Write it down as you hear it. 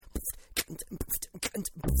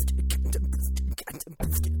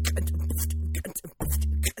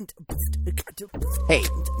Hey,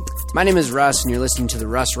 my name is Russ, and you're listening to the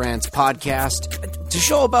Russ Rants podcast. It's a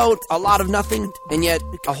show about a lot of nothing, and yet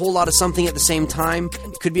a whole lot of something at the same time.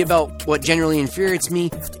 It could be about what generally infuriates me,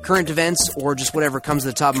 current events, or just whatever comes to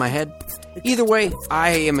the top of my head. Either way,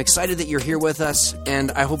 I am excited that you're here with us,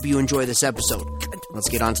 and I hope you enjoy this episode. Let's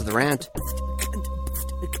get on to the rant.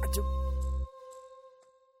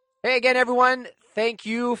 Hey again, everyone. Thank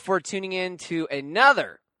you for tuning in to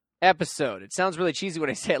another episode. It sounds really cheesy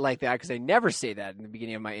when I say it like that because I never say that in the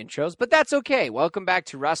beginning of my intros, but that's okay. Welcome back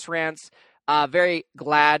to Russ Rants. Very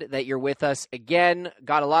glad that you're with us again.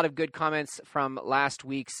 Got a lot of good comments from last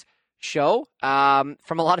week's show from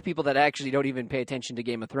a lot of people that actually don't even pay attention to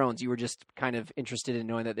Game of Thrones. You were just kind of interested in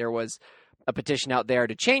knowing that there was a petition out there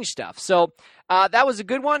to change stuff. So that was a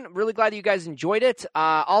good one. Really glad that you guys enjoyed it.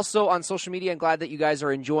 Also on social media, I'm glad that you guys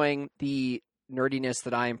are enjoying the nerdiness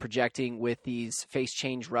that I am projecting with these face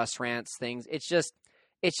change Russ Rants things. It's just,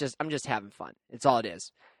 I'm just having fun. It's all it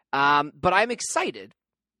is. But I'm excited.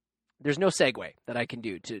 There's no segue that I can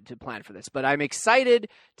do to plan for this, but I'm excited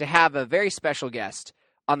to have a very special guest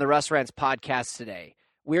on the Russ Rants podcast today.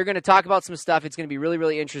 We're going to talk about some stuff. It's going to be really,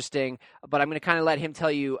 really interesting, but I'm going to kind of let him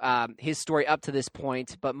tell you his story up to this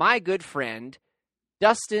point. But my good friend,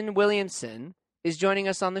 Dustin Williamson, is joining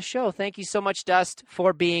us on the show. Thank you so much, Dust,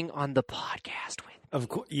 for being on the podcast with me. Of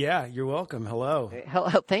course, yeah, you're welcome. Hello.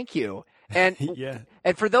 Hello, thank you. And yeah.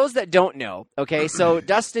 And for those that don't know, okay, so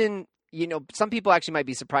Dustin, you know, some people actually might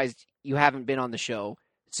be surprised you haven't been on the show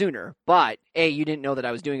sooner, but A, you didn't know that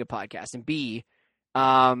I was doing a podcast, and B,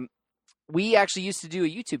 we actually used to do a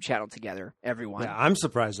YouTube channel together, everyone. Yeah, I'm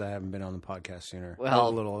surprised I haven't been on the podcast sooner. Well,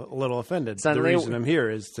 I'm a little offended. Suddenly, the reason I'm here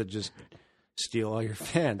is to just steal all your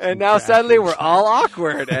fans. And now suddenly we're all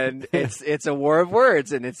awkward, and it's a war of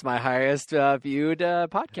words, and it's my highest viewed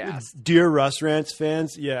podcast. Dear Russ Rants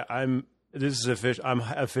fans, yeah, I'm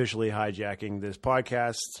officially hijacking this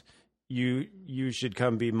podcast. You should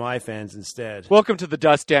come be my fans instead. Welcome to the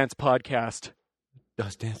Dust Dance podcast.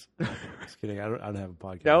 Dust Dance? Just kidding. I don't have a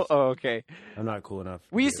podcast. No? Oh, okay. I'm not cool enough.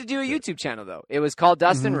 We used to do a YouTube channel, though. It was called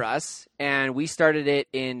Dust and Russ, and we started it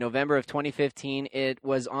in November of 2015. It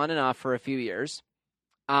was on and off for a few years.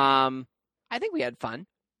 I think we had fun.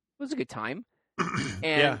 It was a good time. And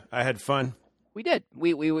yeah, I had fun. We did.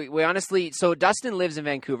 We honestly... So Dustin lives in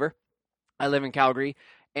Vancouver. I live in Calgary.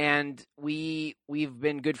 And we've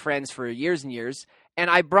been good friends for years and years. And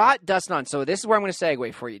I brought Dustin on. So this is where I'm going to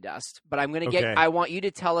segue for you, Dust. But I'm going to Okay. I want you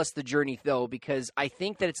to tell us the journey, though, because I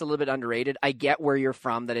think that it's a little bit underrated. I get where you're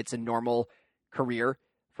from, that it's a normal career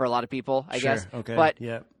for a lot of people, I guess. Okay. But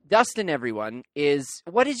yeah. Dustin, everyone,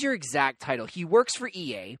 what is your exact title? He works for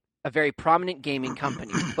EA, a very prominent gaming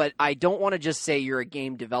company. But I don't want to just say you're a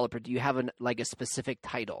game developer. Do you have a specific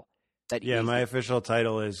title? My official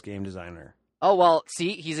title is game designer. Oh, well,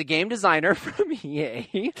 see, he's a game designer from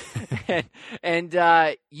EA. and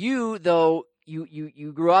you, though,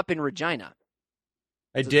 you grew up in Regina.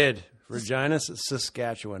 I did. Regina,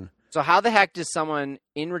 Saskatchewan. So how the heck does someone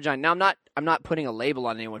in Regina... Now, I'm not putting a label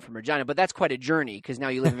on anyone from Regina, but that's quite a journey because now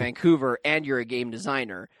you live in Vancouver and you're a game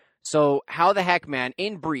designer. So how the heck, man,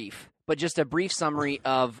 in brief, but just a brief summary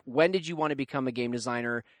of when did you want to become a game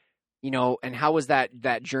designer, you know, and how was that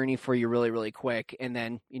journey for you really, really quick, and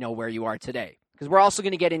then, you know, where you are today? Because we're also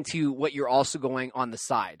going to get into what you're also going on the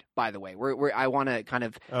side, by the way. I want to kind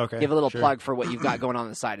of give a little plug for what you've got going on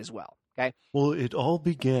the side as well, okay? Well, it all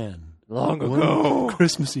began long ago.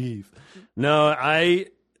 Christmas Eve. No, I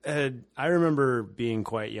remember being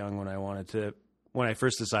quite young when I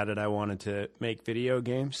first decided I wanted to make video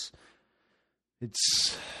games.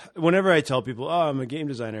 It's whenever I tell people, "Oh, I'm a game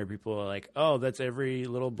designer," people are like, "Oh, that's every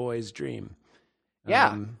little boy's dream."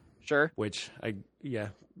 Yeah, sure. Which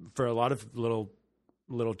for a lot of little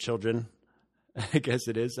children, I guess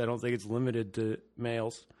it is. I don't think it's limited to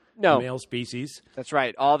males. No, male species. That's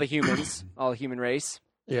right. All the humans, all the human race.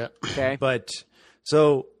 Yeah. Okay. But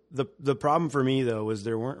so the problem for me though was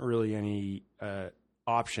there weren't really any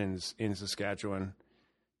options in Saskatchewan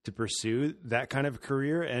to pursue that kind of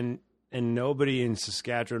career, and nobody in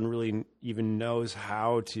Saskatchewan really even knows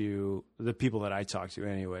how to, the people that I talk to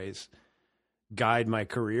anyways, guide my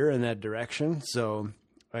career in that direction. So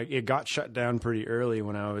it got shut down pretty early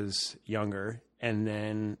when I was younger. And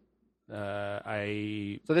then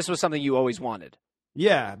So this was something you always wanted?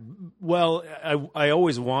 Yeah. Well, I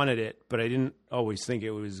always wanted it, but I didn't always think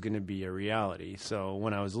it was going to be a reality. So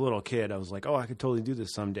when I was a little kid, I was like, oh, I could totally do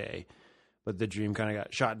this someday. but the dream kind of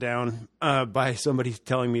got shot down by somebody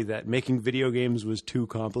telling me that making video games was too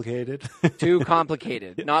complicated. Too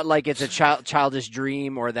complicated. Not like it's a childish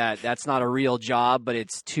dream or that's not a real job, but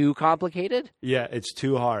it's too complicated? Yeah, it's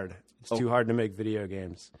too hard. It's too hard to make video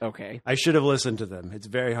games. Okay. I should have listened to them. It's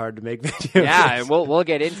very hard to make video games. Yeah, and we'll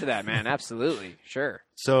get into that, man. Absolutely. Sure.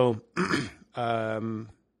 So, there's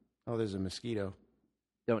a mosquito.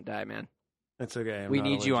 Don't die, man. That's okay. We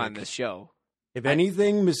need you on this show. If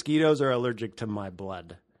anything, mosquitoes are allergic to my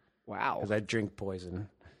blood. Wow. Because I drink poison.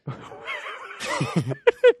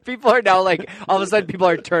 People are now like, all of a sudden people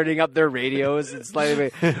are turning up their radios and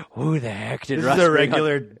slightly, who the heck did Russ This is a bring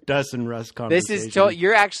regular Dust and Russ conversation. This is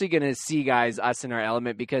you're actually going to see, guys, us in our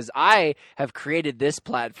element, because I have created this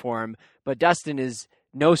platform, but Dustin is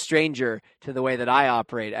no stranger to the way that I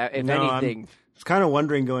operate. If anything, I was kind of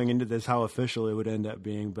wondering going into this how official it would end up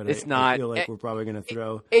being, but it's not. I feel like we're probably going to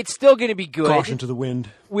throw it's still going to be good. Caution to the wind.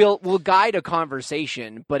 We'll guide a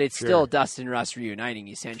conversation, but it's still Dustin and Russ reuniting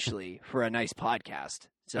essentially for a nice podcast.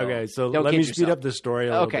 So okay, so let me speed up the story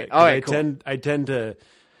a little bit. All right, cool. I tend to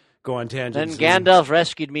go on tangents. Then Gandalf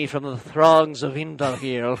rescued me from the throngs of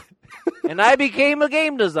Indalhil, and I became a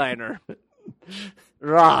game designer.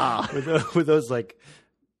 Rah. With those like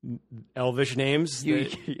elvish names.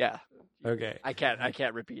 Yeah. Okay. I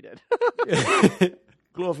can't repeat it.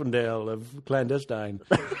 Glorfindel of clandestine.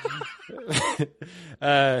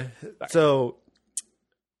 So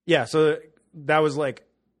that was like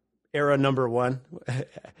era number one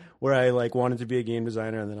where I like wanted to be a game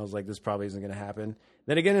designer, and then I was like, this probably isn't going to happen.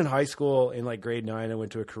 Then again in high school, in like grade 9, I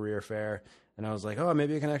went to a career fair, and I was like, oh,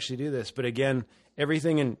 maybe I can actually do this. But again,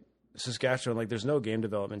 everything in Saskatchewan, like there's no game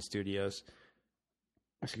development studios.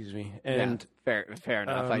 Excuse me. And yeah, fair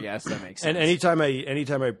enough. I guess that makes sense. And anytime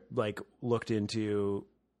I like looked into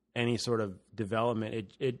any sort of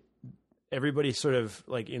development, it everybody sort of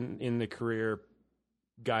like in the career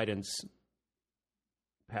guidance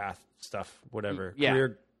path stuff, whatever,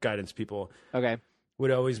 career guidance people,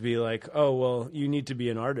 would always be like, oh, well, you need to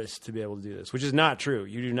be an artist to be able to do this, which is not true.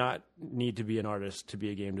 You do not need to be an artist to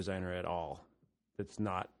be a game designer at all. That's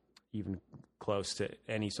not even close to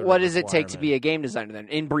any sort of What does it take to be a game designer then?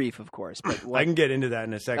 In brief, of course. But I can get into that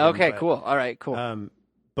in a second. Okay, cool. All right, cool.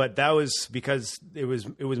 But that was because it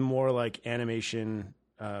was more like animation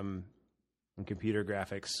and computer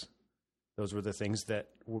graphics. Those were the things that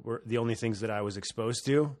were the only things that I was exposed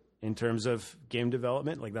to in terms of game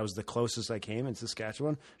development. Like that was the closest I came in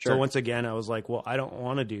Saskatchewan. Sure. So once again, I was like, well, I don't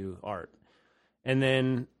want to do art. And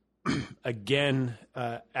then again,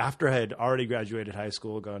 after I had already graduated high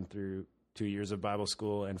school, gone through 2 years of Bible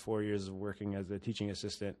school and 4 years of working as a teaching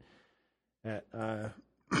assistant at a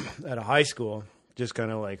high school, just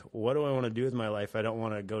kind of like, what do I want to do with my life? I don't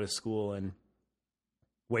want to go to school and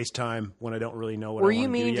waste time when I don't really know what I want to do. Were you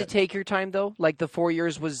meaning to take your time though? Like the 4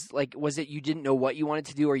 years was it you didn't know what you wanted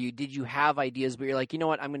to do, or did you have ideas, but you're like, you know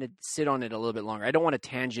what, I'm going to sit on it a little bit longer. I don't want to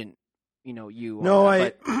tangent, No,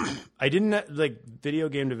 I didn't like video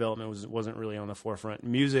game development wasn't really on the forefront.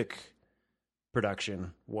 Music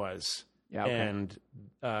production was. Yeah, okay. And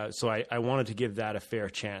so I wanted to give that a fair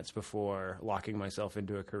chance before locking myself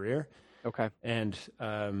into a career. Okay. And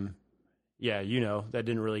that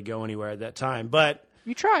didn't really go anywhere at that time. But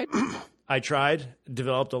you tried. I tried,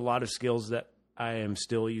 developed a lot of skills that I am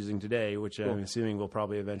still using today, which I'm assuming we'll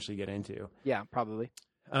probably eventually get into. Yeah, probably.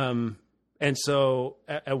 And so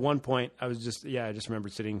at one point I just remember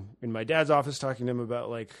sitting in my dad's office talking to him about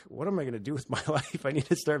like, what am I going to do with my life? I need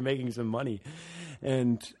to start making some money.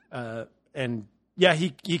 And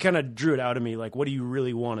he kind of drew it out of me. Like, what do you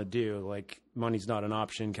really want to do? Like, money's not an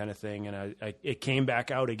option kind of thing. And it came back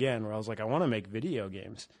out again where I was like, I want to make video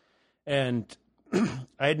games. And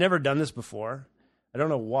I had never done this before. I don't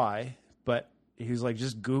know why, but he was like,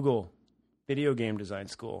 just Google video game design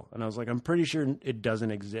school. And I was like, I'm pretty sure it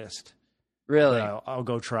doesn't exist. Really? I'll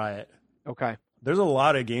go try it. Okay. There's a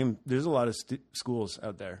lot of schools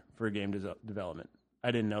out there for game development.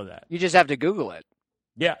 I didn't know that. You just have to Google it.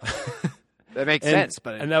 Yeah. That makes sense.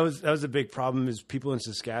 But that was a big problem is people in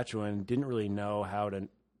Saskatchewan didn't really know how to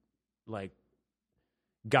like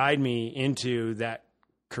guide me into that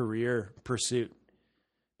career pursuit.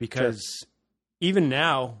 Because even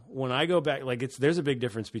now, when I go back, like there's a big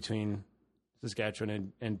difference between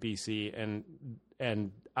Saskatchewan and BC,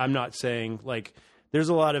 and I'm not saying like there's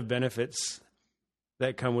a lot of benefits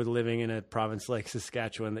that come with living in a province like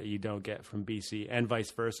Saskatchewan that you don't get from BC, and vice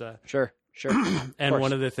versa. Sure. And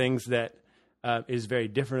one of the things that is very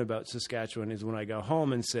different about Saskatchewan is when I go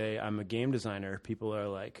home and say I'm a game designer, people are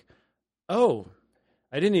like, "Oh,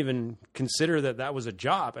 I didn't even consider that was a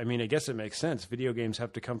job. I mean, I guess it makes sense. Video games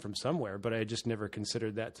have to come from somewhere, but I just never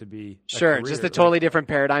considered that to be a Sure, career. just a totally different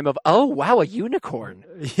paradigm of, oh, wow, a unicorn.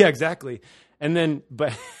 Yeah, exactly. And then,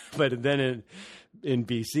 but then in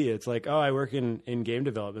BC, it's like, oh, I work in game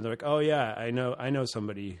development. They're like, oh yeah, I know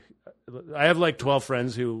somebody. I have like 12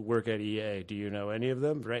 friends who work at EA. Do you know any of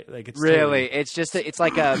them? Right? Like it's Really, totally, it's just it's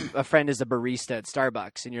like a friend is a barista at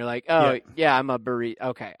Starbucks, and you're like, oh yeah, I'm a barista.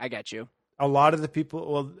 Okay, I get you. a lot of the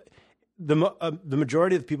people. Well, the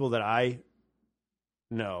majority of the people that I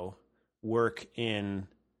know work in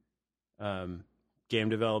game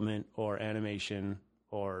development or animation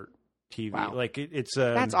or TV. Wow. Like it's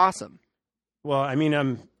That's awesome. Well, I mean,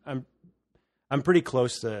 I'm pretty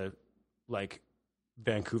close to like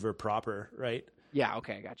Vancouver proper, right? Yeah.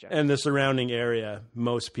 Okay, I gotcha. And the surrounding area.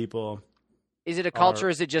 Most people. Is it a culture? Or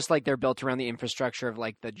is it just like they're built around the infrastructure of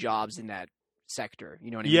like the jobs in that sector?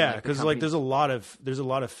 You know what I mean? Yeah, Like, the because like there's a lot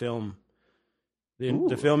of film.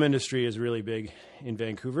 The film industry is really big in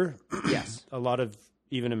Vancouver. Yes. A lot of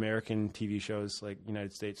even American TV shows, like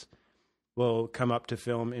United States, will come up to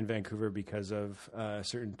film in Vancouver because of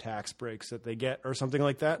certain tax breaks that they get or something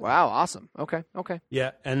like that. Wow. Awesome. Okay.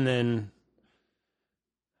 Yeah, and then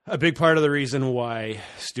a big part of the reason why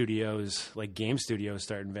studios, like game studios,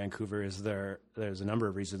 start in Vancouver is there's a number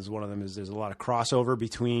of reasons. One of them is there's a lot of crossover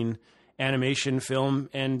between animation, film,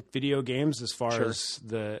 and video games as far as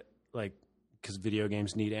because video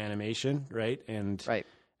games need animation, right? And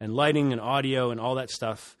lighting and audio and all that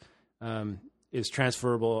stuff is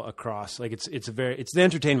transferable across. Like it's the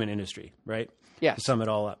entertainment industry, right? Yeah. To sum it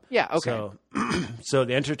all up. Yeah. Okay. So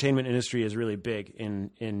the entertainment industry is really big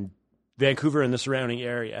in Vancouver and the surrounding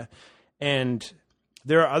area, and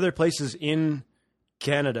there are other places in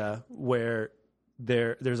Canada where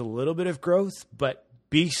there's a little bit of growth, but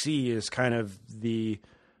BC is kind of the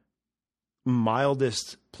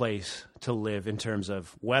mildest place to live in terms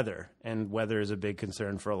of weather, and weather is a big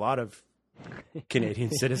concern for a lot of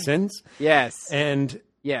Canadian citizens. Yes. And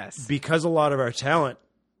because a lot of our talent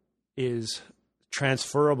is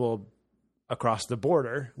transferable across the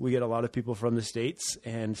border, we get a lot of people from the States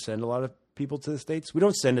and send a lot of people to the States. We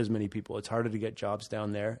don't send as many people. It's harder to get jobs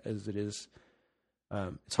down there as it is.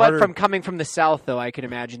 It's harder. But from coming from the South, though, I can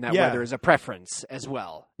imagine that weather is a preference as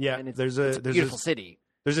well. Yeah. And there's a beautiful city.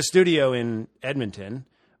 There's a studio in Edmonton,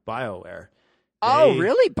 BioWare. Oh,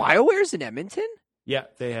 really? BioWare's in Edmonton? Yeah,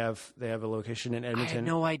 they have a location in Edmonton. I had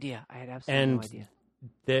no idea. I had absolutely no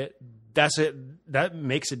idea. That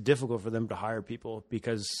makes it difficult for them to hire people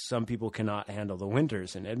because some people cannot handle the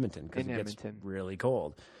winters in Edmonton because it gets really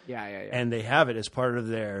cold. Yeah. And they have it as part of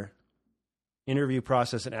their interview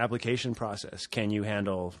process and application process. Can you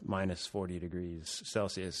handle minus 40 degrees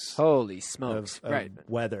Celsius? Holy smokes! Of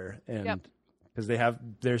weather, and because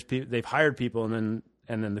they've hired people and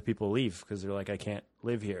then the people leave because they're like, I can't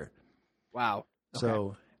live here. Wow. Okay.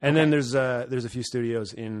 So. And then there are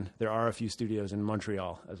a few studios in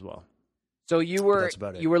Montreal as well. So you were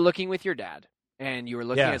looking with your dad, and you were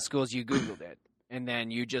looking at schools. You Googled it, and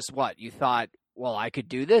then you just you thought, well, I could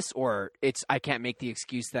do this, or I can't make the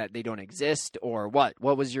excuse that they don't exist, or what?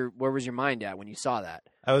 Where was your mind at when you saw that?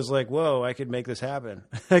 I was like, whoa, I could make this happen.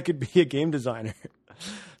 I could be a game designer.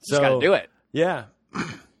 Just got to do it. Yeah.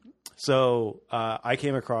 So I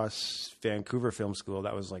came across Vancouver Film School.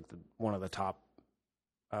 That was like one of the top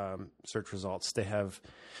search results. They have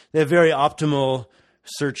very optimal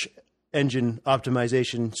search engine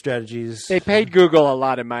optimization strategies. They paid Google a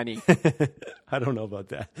lot of money. I don't know about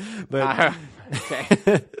that, but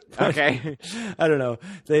okay. I don't know.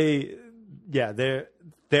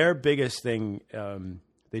 Their biggest thing.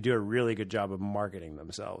 They do a really good job of marketing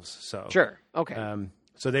themselves. So sure, okay.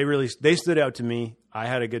 So they stood out to me. I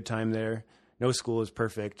had a good time there. No school is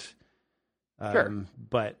perfect, sure,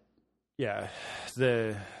 but. Yeah,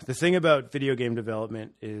 the thing about video game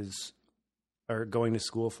development or going to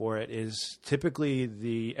school for it is typically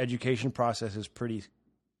the education process is pretty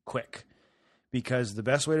quick because the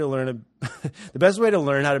best way to learn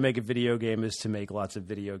how to make a video game is to make lots of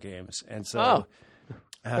video games. And so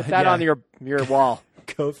put that on your wall.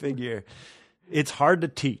 Go figure. It's hard to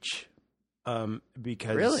teach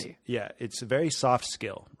because it's a very soft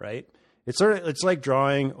skill, right? It's like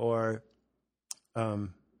drawing or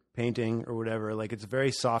painting or whatever. Like it's a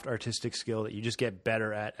very soft artistic skill that you just get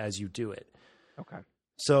better at as you do it. Okay.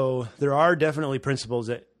 So there are definitely principles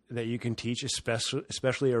that you can teach,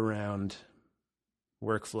 especially around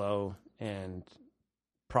workflow and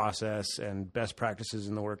process and best practices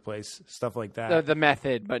in the workplace, stuff like that. The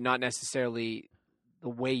method, but not necessarily the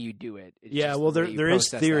way you do it. It's there is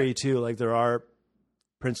theory too. Like there are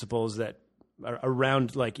principles that are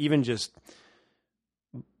around, like even just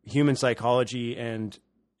human psychology and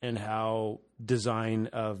how design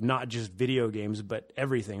of not just video games, but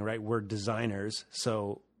everything, right? We're designers.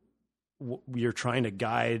 So you're trying to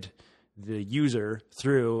guide the user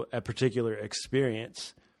through a particular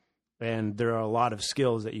experience. And there are a lot of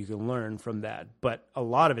skills that you can learn from that, but a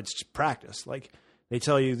lot of it's just practice. Like they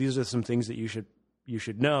tell you, these are some things that you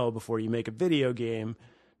should know before you make a video game.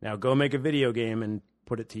 Now go make a video game and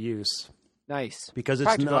put it to use. Nice. Because it's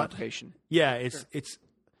practical not application. Yeah, it's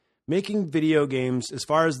making video games as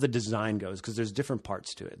far as the design goes, because there's different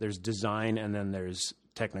parts to it. There's design and then there's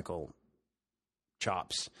technical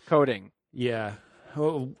chops. Coding. Yeah.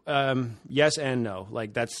 Yes and no.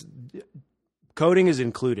 Like coding is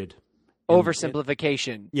included.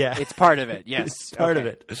 Oversimplification. Yeah. It's part of it. Yes. It's part of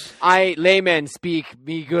it. Layman speak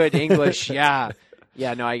me good English. Yeah.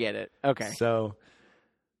 Yeah, no, I get it. Okay. So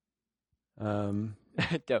don't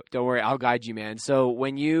worry, I'll guide you, man. So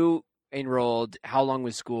when you enrolled, how long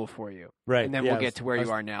was school for you? Right. And then we'll get to where you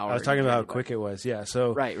are now. I was talking about how quick it was. Yeah.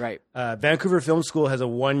 So Right. Vancouver Film School has a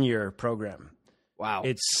 1-year program. Wow.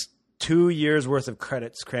 It's 2 years worth of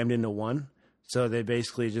credits crammed into one. So they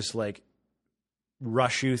basically just like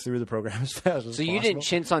rush you through the program as fast as possible. So you didn't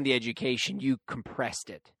chintz on the education, you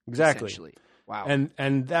compressed it. Exactly. Essentially. Wow.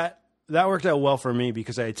 And that worked out well for me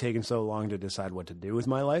because I had taken so long to decide what to do with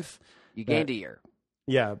my life. You gained a year.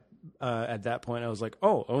 Yeah. At that point I was like,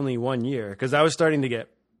 oh, only 1 year. Because I was starting to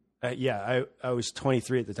get, I was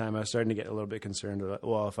 23 at the time. I was starting to get a little bit concerned about,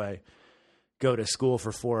 well, if I go to school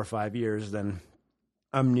for 4 or 5 years, then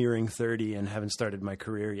I'm nearing 30 and haven't started my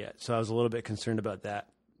career yet. So I was a little bit concerned about that.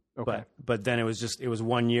 Okay. But then it was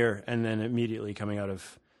 1 year, and then immediately coming out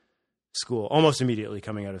of school, almost immediately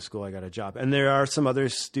coming out of school, I got a job. And there are some other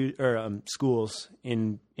schools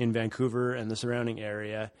in Vancouver and the surrounding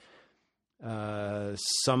area.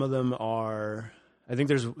 Some of them are, I think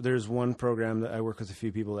there's one program that I work with a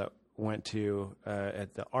few people that went to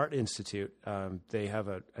at the Art Institute. They have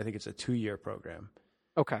I think it's a 2-year program.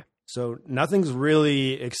 Okay. So nothing's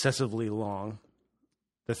really excessively long.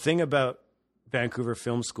 The thing about Vancouver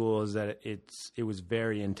Film School is that it was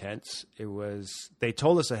very intense. They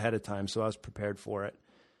told us ahead of time, so I was prepared for it.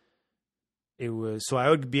 So I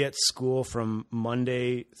would be at school from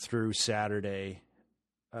Monday through Saturday,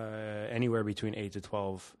 anywhere between 8 to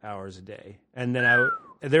 12 hours a day. And then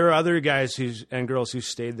there were other guys and girls who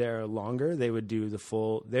stayed there longer. They would do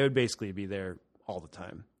they would basically be there all the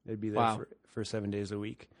time. They'd be there for 7 days a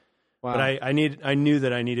week. Wow. But I knew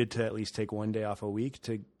that I needed to at least take 1 day off a week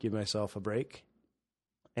to give myself a break.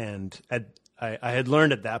 And I had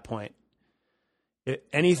learned at that point,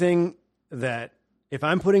 anything that if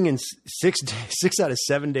I'm putting in 6 out of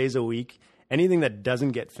 7 days a week, anything that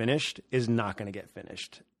doesn't get finished is not going to get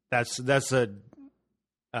finished. That's a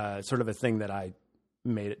sort of a thing that I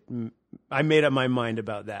made up my mind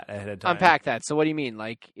about that ahead of time. Unpack that. So what do you mean?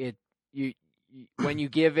 Like when you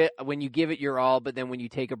give it your all, but then when you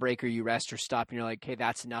take a break or you rest or stop and you're like, okay,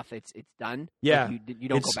 that's enough. It's done. Yeah. Like you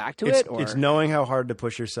don't go back to it. Or? It's knowing how hard to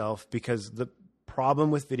push yourself, because the problem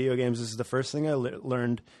with video games, this is the first thing I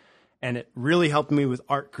learned, and it really helped me with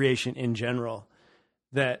art creation in general.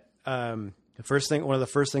 That one of the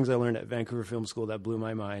first things I learned at Vancouver Film School that blew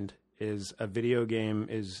my mind is a video game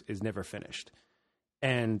is never finished.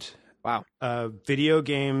 And wow. Video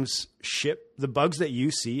games ship the bugs that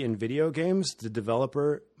you see in video games. The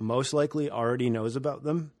developer most likely already knows about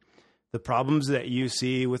them. The problems that you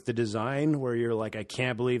see with the design, where you're like, I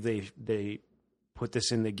can't believe they put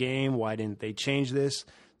this in the game. Why didn't they change this?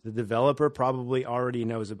 The developer probably already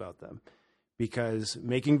knows about them, because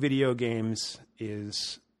making video games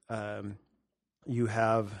is there's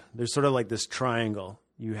sort of like this triangle.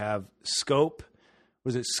 You have scope.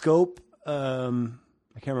 Was it scope?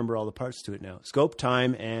 I can't remember all the parts to it now. Scope,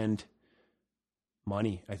 time, and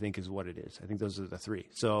money, I think, is what it is. I think those are the three.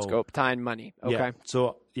 So scope, time, money. Okay.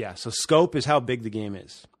 Yeah. So scope is how big the game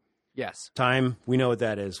is. Yes. Time, we know what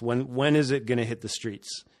that is. When is it going to hit the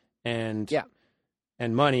streets? And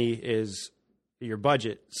money is your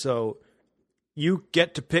budget. So you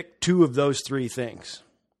get to pick two of those three things.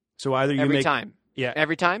 So either you every time. Yeah.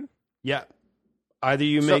 Every time? Yeah. Either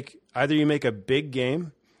you make a big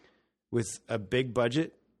game with a big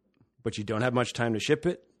budget, but you don't have much time to ship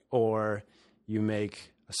it, or you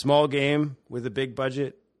make a small game with a big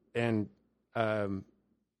budget and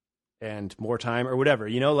more time, or whatever.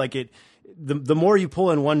 You know, like the more you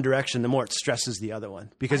pull in one direction, the more it stresses the other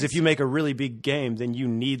one. Because if you make a really big game, then you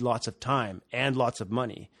need lots of time and lots of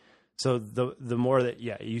money. So the more that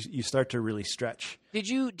you start to really stretch. Did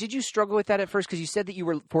you struggle with that at first? Because you said that you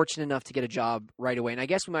were fortunate enough to get a job right away, and I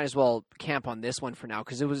guess we might as well camp on this one for now,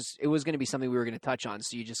 because it was going to be something we were going to touch on.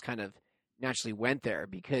 So you just kind of naturally went there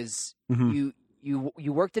because Mhm.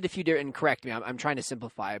 you worked at a few different, and correct me, I'm trying to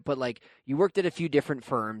simplify it, but like you worked at a few different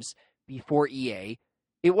firms before EA.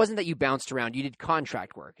 It wasn't that you bounced around. You did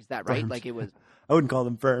contract work. Is that right? Firms. Like it was. I wouldn't call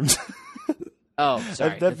them firms. Oh,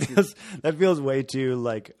 sorry. That feels way too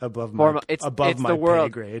like above my Formal. It's my the world. pay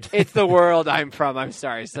grade. It's the world I'm from. I'm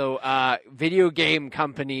sorry. So, video game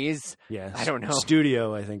companies. Yes. I don't know.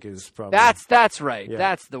 Studio, I think, is probably That's right. Yeah.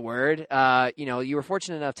 That's the word. You were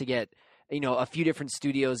fortunate enough to get a few different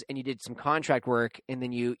studios, and you did some contract work, and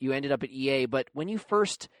then you ended up at EA. But when you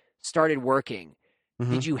first started working, Mhm.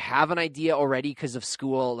 did you have an idea already because of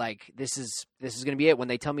school? Like this is going to be it. When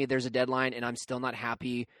they tell me there's a deadline, and I'm still not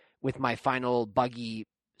happy with my final buggy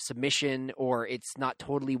submission, or it's not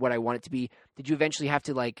totally what I want it to be. Did you eventually have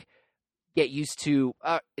to like get used to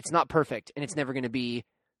it's not perfect and it's never going to be,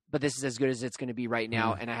 but this is as good as it's going to be right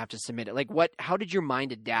now, and I have to submit it? Like how did your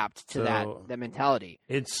mind adapt to that mentality?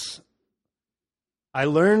 I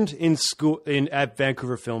learned in school at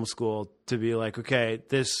Vancouver Film School to be like, okay,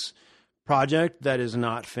 this project that is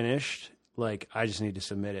not finished, like I just need to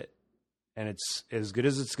submit it, and it's as good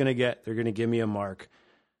as it's going to get. They're going to give me a mark.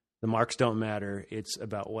 The marks don't matter. It's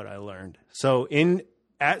about what I learned. So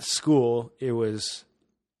at school, it was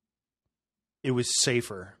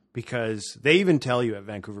safer because they even tell you at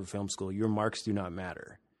Vancouver Film School, your marks do not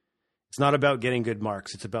matter. It's not about getting good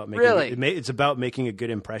marks. It's about it's about making a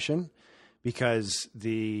good impression, because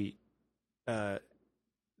the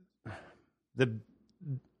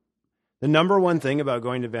number one thing about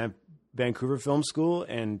going to Vancouver Film School,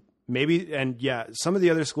 and some of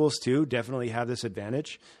the other schools too, definitely have this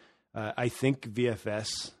advantage. I think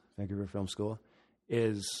VFS, Vancouver Film School,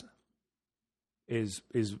 is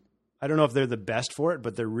I don't know if they're the best for it,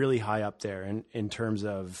 but they're really high up there in terms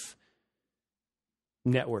of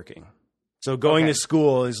networking. So going to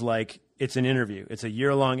school is like, it's an interview. It's a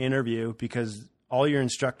year-long interview because all your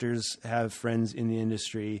instructors have friends in the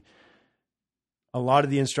industry. A lot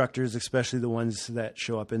of the instructors, especially the ones that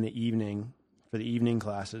show up in the evening for the evening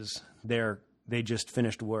classes, they just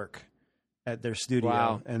finished work at their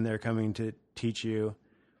studio, and they're coming to teach you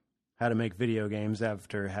how to make video games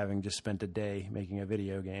after having just spent a day making a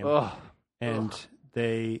video game.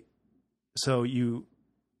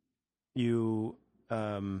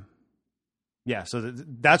 So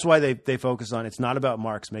that's why they focus on, it's not about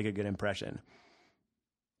marks, make a good impression.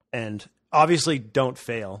 And obviously don't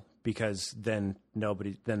fail, because then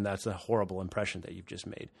that's a horrible impression that you've just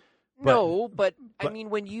made. But I mean,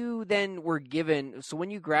 when you then were given, so when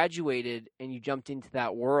you graduated and you jumped into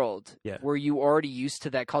that world, were you already used to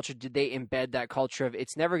that culture? Did they embed that culture of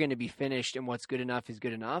it's never going to be finished and what's good enough is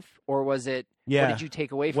good enough? Or was it, what did you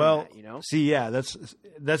take away from that, See,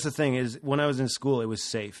 that's the thing is, when I was in school, it was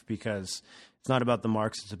safe because it's not about the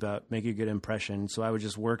marks. It's about making a good impression. So I would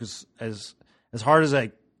just work as hard as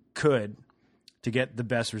I could to get the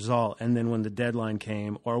best result. And then when the deadline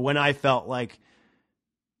came, or when I felt like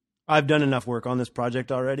I've done enough work on this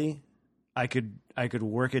project already, I could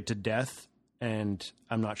work it to death, and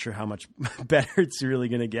I'm not sure how much better it's really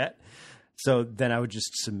going to get. So then I would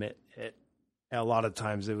just submit it. A lot of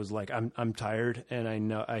times it was like, I'm tired, and I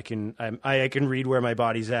know I can read where my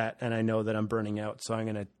body's at, and I know that I'm burning out. So I'm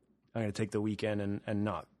gonna take the weekend and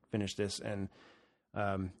not finish this and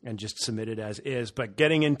just submit it as is. But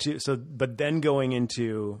going into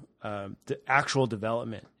the actual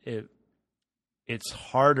development, it's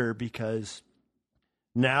harder because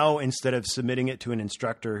now, instead of submitting it to an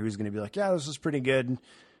instructor who's going to be like, yeah, this is pretty good.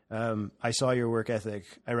 I saw your work ethic.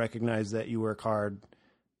 I recognize that you work hard.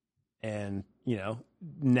 And,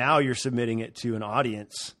 now you're submitting it to an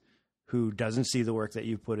audience who doesn't see the work that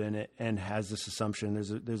you put in it and has this assumption.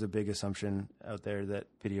 There's a big assumption out there that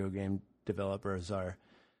video game developers are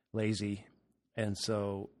lazy. And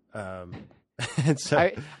so, I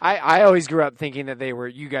always grew up thinking that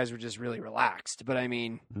you guys were just really relaxed, but I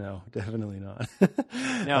mean, no, definitely not.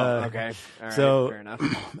 No. Okay. All right, so fair enough.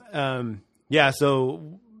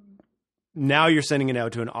 So now you're sending it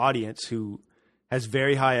out to an audience who has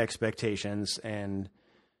very high expectations, and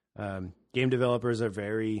game developers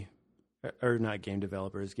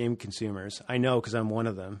game consumers. I know, cause I'm one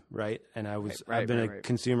of them. Right. And I've been a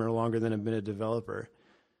consumer longer than I've been a developer.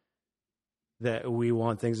 That we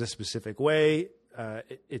want things a specific way.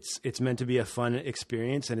 It's meant to be a fun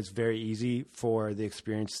experience, and it's very easy for the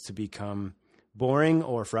experience to become boring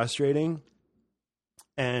or frustrating.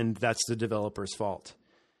 And that's the developer's fault.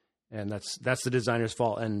 And that's the designer's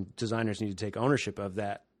fault, and designers need to take ownership of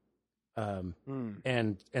that. And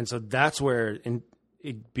so that's where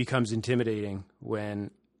it becomes intimidating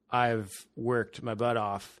when I've worked my butt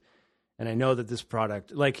off and I know that this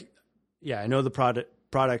product, I know the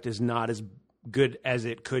product is not as good as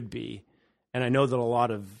it could be. And I know that a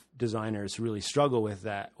lot of designers really struggle with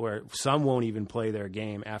that, where some won't even play their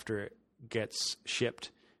game after it gets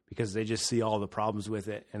shipped because they just see all the problems with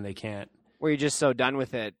it and they can't. Where you're just so done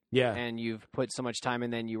with it. Yeah. And you've put so much time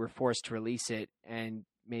and then you were forced to release it, and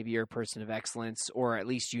maybe you're a person of excellence, or at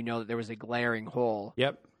least you know that there was a glaring hole.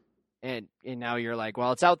 Yep. And now you're like,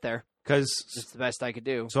 well, it's out there. Because it's the best I could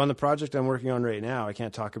do. So on the project I'm working on right now, I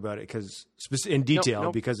can't talk about it in detail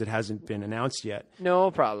Nope. because it hasn't been announced yet. No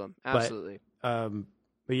problem. Absolutely. But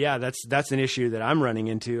yeah, that's an issue that I'm running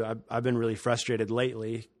into. I've been really frustrated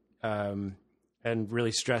lately, and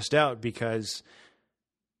really stressed out because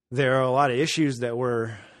there are a lot of issues that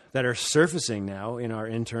are surfacing now in our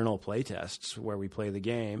internal play tests where we play the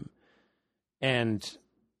game, and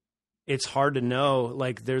it's hard to know.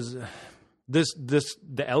 Like there's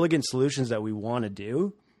the elegant solutions that we want to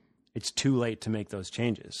do, it's too late to make those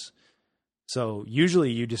changes. So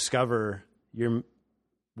usually you discover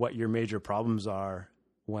what your major problems are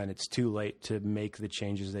when it's too late to make the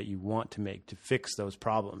changes that you want to make to fix those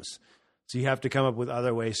problems. So you have to come up with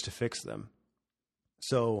other ways to fix them.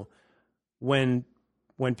 So when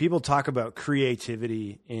people talk about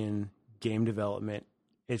creativity in game development,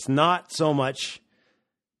 it's not so much,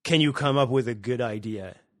 can you come up with a good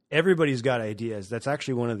idea? Everybody's got ideas. That's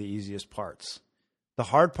actually one of the easiest parts. The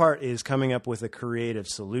hard part is coming up with a creative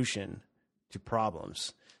solution to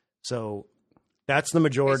problems. So that's the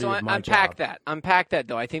majority of my job. Unpack that,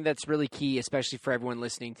 though. I think that's really key, especially for everyone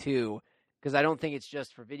listening, too, because I don't think it's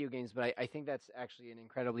just for video games, but I think that's actually an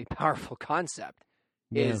incredibly powerful concept.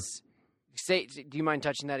 Yeah. Do you mind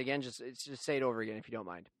touching that again? Just say it over again if you don't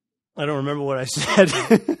mind. I don't remember what I said.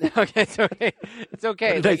 Okay, it's okay. It's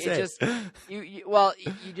okay. What did I say?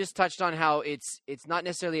 You just touched on how it's not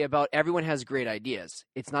necessarily about everyone has great ideas.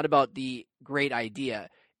 It's not about the great idea.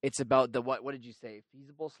 It's about the what did you say?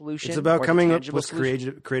 Feasible solution. It's about coming up with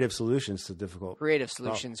creative solutions to difficult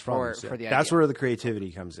solutions problems. for the idea. That's where the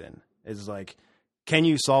creativity comes in. It's like, can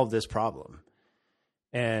you solve this problem?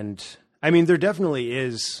 And I mean, there definitely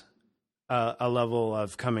is a level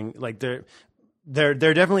of coming like there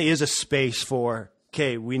definitely is a space for,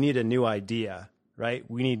 okay, we need a new idea, right?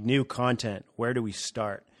 We need new content. Where do we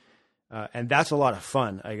start? And that's a lot of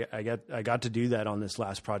fun. I got to do that on this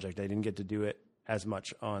last project. I didn't get to do it as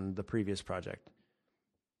much on the previous project.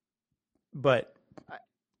 But,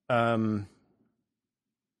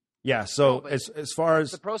 yeah, so as far as...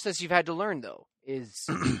 The process you've had to learn, though, is...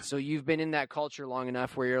 so you've been in that culture long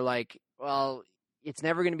enough where you're like, well, it's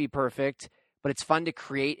never going to be perfect, but it's fun to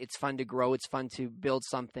create, it's fun to grow, it's fun to build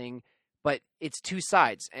something, but it's two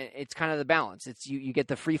sides, and it's kind of the balance. It's you get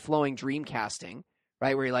the free-flowing dream casting,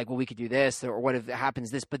 right, where you're like, well, we could do this, or what if it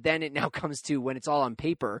happens this, but then it now comes to when it's all on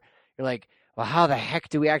paper, you're like, well, how the heck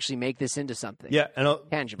do we actually make this into something? Yeah, and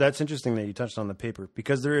tangible? That's interesting that you touched on the paper,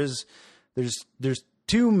 because there's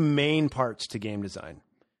two main parts to game design,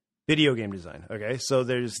 video game design, okay? So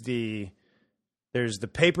there's the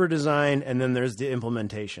paper design, and then there's the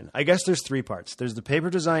implementation. I guess there's three parts. There's the paper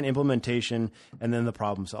design, implementation, and then the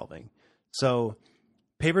problem solving. So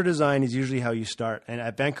paper design is usually how you start. And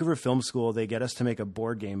at Vancouver Film School, they get us to make a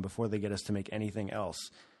board game before they get us to make anything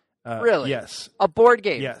else. Really? Yes. A board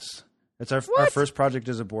game? Yes. It's our first project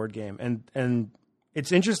is a board game. And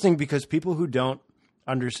it's interesting because people who don't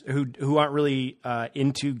who aren't really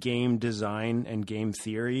into game design and game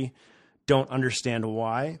theory don't understand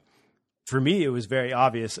why. For me, it was very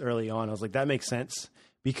obvious early on. I was like, that makes sense,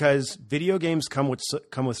 because video games come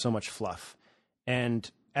with so much fluff. And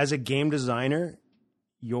as a game designer,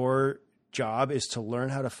 your job is to learn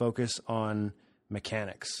how to focus on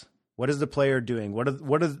mechanics. What is the player doing?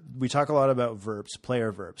 We talk a lot about verbs,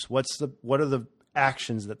 player verbs. What are the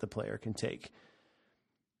actions that the player can take?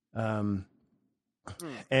 And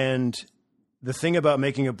the thing about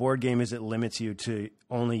making a board game is it limits you to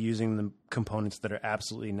only using the components that are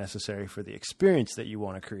absolutely necessary for the experience that you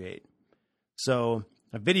want to create. So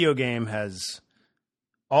a video game has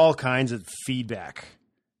all kinds of feedback.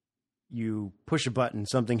 You push a button,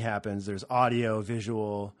 something happens. There's audio,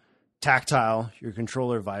 visual, tactile. Your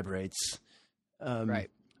controller vibrates.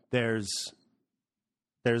 Right. There's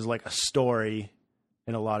like a story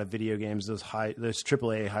in a lot of video games. Those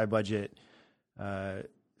AAA high budget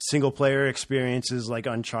single player experiences like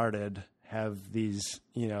Uncharted have these,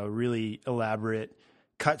 really elaborate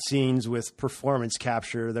cutscenes with performance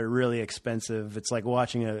capture. They're really expensive. It's like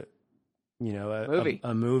watching a movie.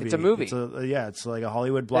 A movie. It's a movie. It's like a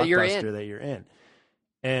Hollywood blockbuster that you're in.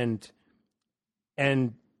 And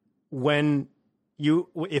when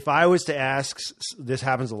if I was to ask, this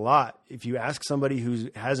happens a lot. If you ask somebody who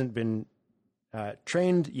hasn't been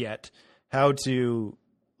trained yet how to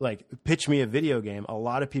like pitch me a video game, a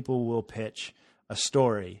lot of people will pitch a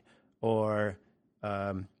story or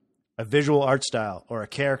a visual art style or a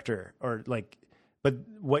character or like, but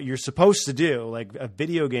what you're supposed to do, like a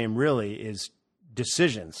video game really is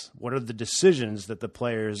decisions. What are the decisions that the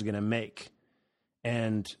player is going to make?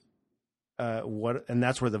 And and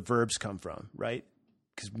that's where the verbs come from, right?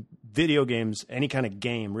 Because video games, any kind of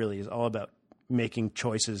game really is all about making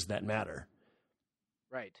choices that matter.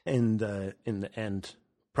 Right. In the end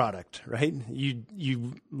product, right?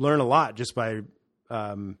 You learn a lot just by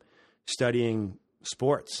studying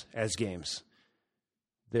sports as games.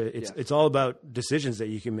 It's all about decisions that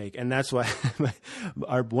you can make, and that's why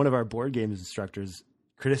one of our board games instructors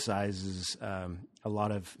criticizes a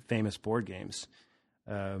lot of famous board games,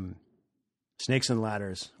 Snakes and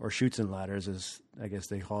Ladders or Chutes and Ladders, as I guess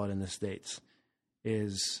they call it in the States,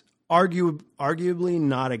 is arguably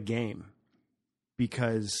not a game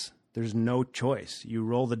because there's no choice. You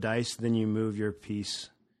roll the dice, then you move your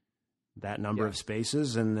piece that number of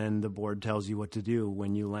spaces, and then the board tells you what to do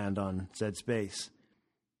when you land on said space.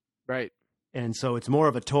 Right. And so it's more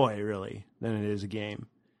of a toy, really, than it is a game.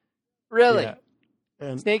 Really? Yeah.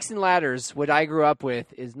 And Snakes and Ladders, what I grew up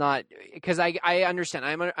with, is not because I understand.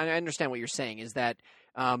 I understand what you're saying. Is that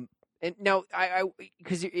and no,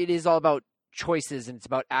 because it is all about choices and it's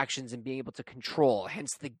about actions and being able to control.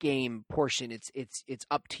 Hence the game portion. It's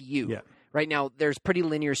up to you. Yeah. Right now, there's pretty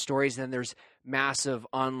linear stories, and then there's massive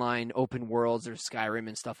online open worlds. There's Skyrim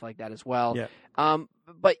and stuff like that as well. Yeah.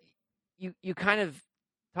 But you kind of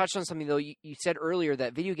touched on something, though. You said earlier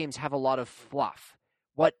that video games have a lot of fluff.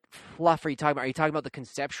 What fluff are you talking about? Are you talking about the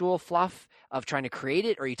conceptual fluff of trying to create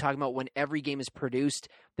it, or are you talking about when every game is produced,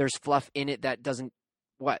 there's fluff in it that doesn't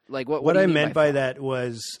what? Like what What do you I mean meant by by that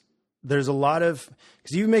was there's a lot of,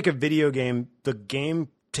 because you make a video game, the game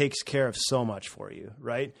takes care of so much for you,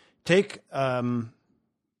 right? Take a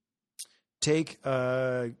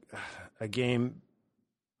game,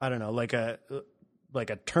 I don't know, like a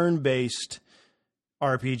turn-based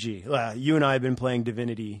RPG. You and I have been playing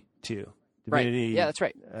Divinity 2. Divinity, right. Yeah, that's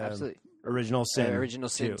right. Absolutely. Original Sin. Original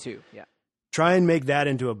Sin 2. Yeah. Try and make that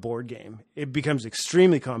into a board game. It becomes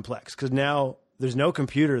extremely complex because now there's no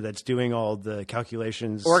computer that's doing all the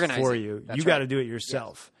calculations for you. You got to do it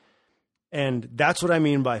yourself. Yes. And that's what I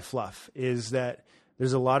mean by fluff, is that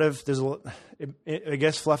I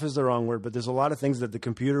guess fluff is the wrong word, but there's a lot of things that the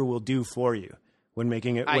computer will do for you when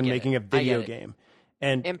making a video game.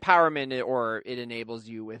 And empowerment, or it enables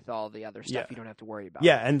you with all the other stuff you don't have to worry about.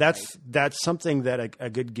 Yeah, and that's something that a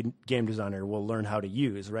good game designer will learn how to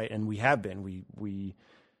use, right? And we have been. We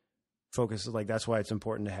focus, like, that's why it's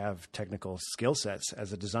important to have technical skill sets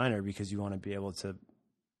as a designer, because you want to be able to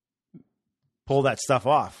pull that stuff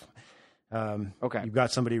off. You've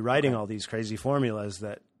got somebody writing all these crazy formulas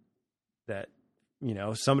that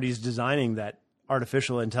somebody's designing that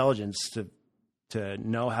artificial intelligence to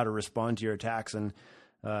know how to respond to your attacks. And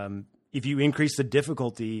if you increase the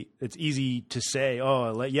difficulty, it's easy to say,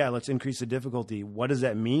 let's increase the difficulty. What does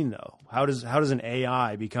that mean, though? How does an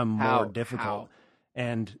AI become more difficult?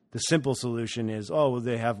 And the simple solution is,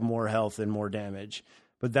 they have more health and more damage.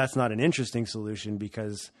 But that's not an interesting solution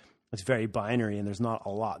because it's very binary and there's not a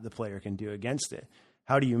lot the player can do against it.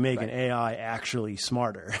 How do you make an AI actually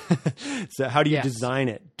smarter? So how do you design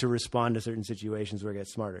it to respond to certain situations where it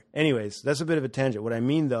gets smarter? Anyways, that's a bit of a tangent. What I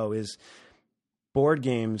mean, though, is board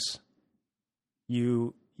games,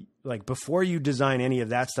 before you design any of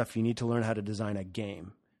that stuff, you need to learn how to design a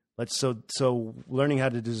game. So learning how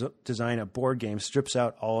to design a board game strips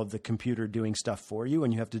out all of the computer doing stuff for you,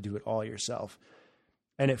 and you have to do it all yourself.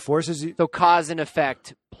 And it forces you... So cause and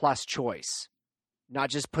effect plus choice.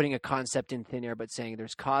 Not just putting a concept in thin air, but saying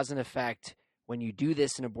there's cause and effect. When you do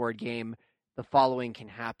this in a board game, the following can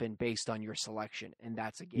happen based on your selection, and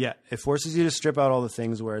that's a game. Yeah, it forces you to strip out all the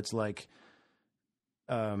things where it's like,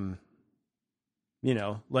 the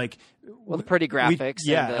pretty graphics.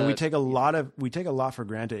 And we take a lot for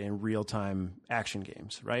granted in real time action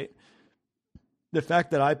games, right? The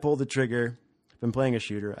fact that I pull the trigger, if I'm playing a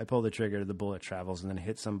shooter, I pull the trigger, the bullet travels, and then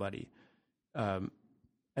hits somebody.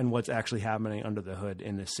 And what's actually happening under the hood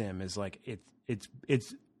in the sim is like it's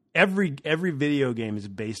every video game is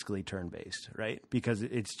basically turn based, right? Because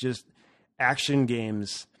it's just action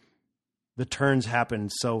games. The turns happen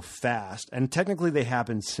so fast, and technically they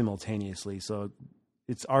happen simultaneously. So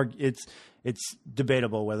it's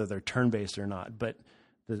debatable whether they're turn based or not. But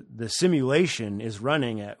the simulation is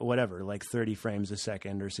running at whatever, like 30 frames a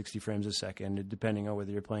second or 60 frames a second, depending on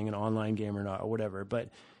whether you're playing an online game or not or whatever. But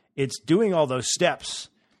it's doing all those steps.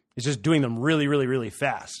 It's just doing them really, really, really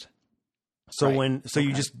fast. So Right.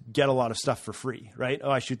 you just get a lot of stuff for free, right?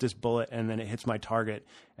 Oh, I shoot this bullet and then it hits my target,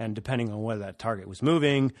 and depending on whether that target was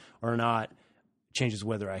moving or not, changes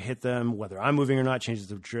whether I hit them, whether I'm moving or not, changes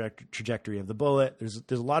the trajectory of the bullet. There's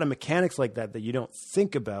a lot of mechanics like that you don't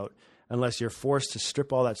think about unless you're forced to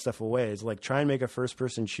strip all that stuff away. It's like try and make a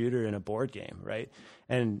first-person shooter in a board game, right?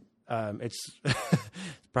 And it's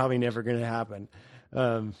probably never going to happen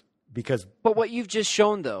because. But what you've just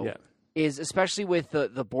shown, though, Yeah. is especially with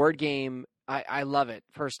the board game. I love it.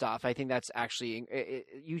 First off, I think that's actually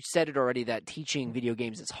you said it already that teaching video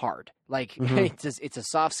games is hard. Like it's a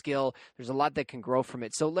soft skill. There's a lot that can grow from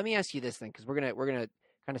it. So let me ask you this thing, because we're gonna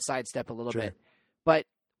kind of sidestep a little Sure. bit. But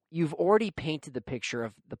you've already painted the picture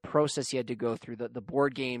of the process you had to go through, the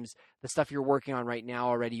board games, the stuff you're working on right now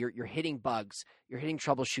already. You're hitting bugs. You're hitting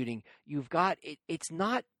troubleshooting. You've got it. It's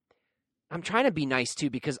not. I'm trying to be nice too,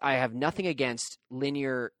 because I have nothing against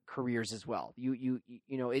linear careers as well. You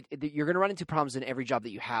know, you're going to run into problems in every job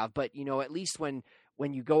that you have, but you know, at least when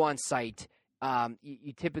you go on site,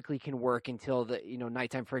 you typically can work until the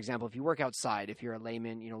nighttime. For example, if you work outside, if you're a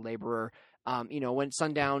layman, laborer, when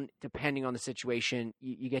sundown, depending on the situation,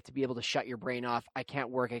 you get to be able to shut your brain off. I can't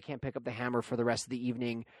work. I can't pick up the hammer for the rest of the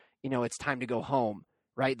evening. It's time to go home.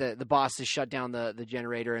 Right? The boss has shut down the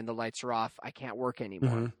generator and the lights are off. I can't work anymore.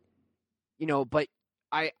 Mm-hmm. But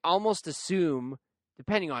I almost assume,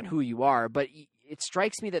 depending on who you are, but it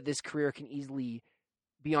strikes me that this career can easily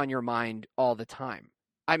be on your mind all the time.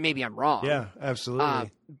 Maybe I'm wrong. Yeah, absolutely.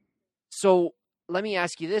 So let me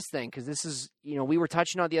ask you this thing, because this is, we were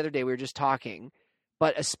touching on the other day, we were just talking,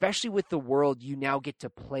 but especially with the world you now get to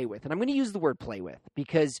play with. And I'm going to use the word play with,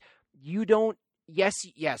 because you don't, yes,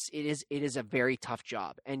 it is a very tough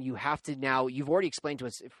job. And you have to now, you've already explained to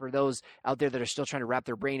us, for those out there that are still trying to wrap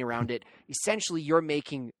their brain around it, essentially you're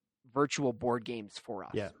making virtual board games for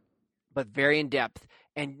us. Yeah. But very in depth.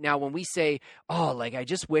 And now when we say, oh, like, I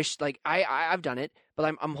just wish, like, I've done it, but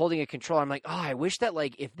I'm holding a controller. I'm like, oh, I wish that,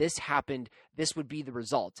 like, if this happened, this would be the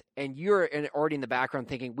result. And you're already in the background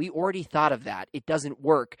thinking, we already thought of that. It doesn't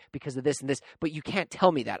work because of this and this, but you can't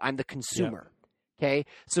tell me that. I'm the consumer. Yeah. Okay,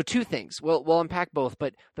 so two things. We'll unpack both,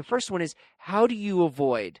 but the first one is, how do you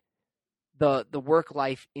avoid the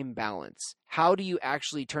work-life imbalance? How do you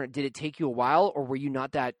actually turn? Did it take you a while, or were you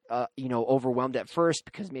not that overwhelmed at first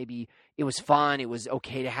because maybe it was fun, it was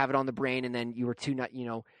okay to have it on the brain, and then you were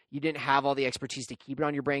you didn't have all the expertise to keep it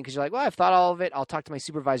on your brain because you're like, well, I've thought all of it. I'll talk to my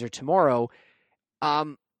supervisor tomorrow.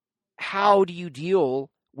 How do you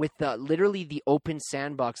deal with literally the open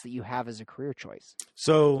sandbox that you have as a career choice?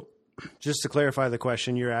 So, just to clarify the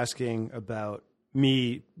question, you're asking about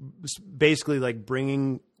me basically like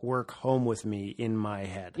bringing work home with me in my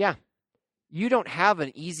head. Yeah. You don't have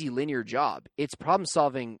an easy linear job. It's problem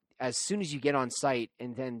solving as soon as you get on site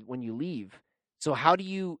and then when you leave. So how do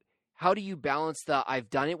you balance I've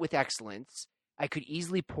done it with excellence. I could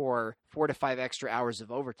easily pour 4 to 5 extra hours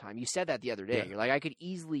of overtime. You said that the other day. Yeah. You're like, I could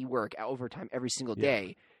easily work overtime every single Yeah.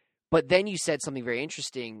 day. But then you said something very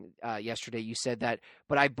interesting yesterday. You said that,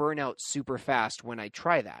 but I burn out super fast when I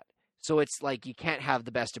try that. So it's like you can't have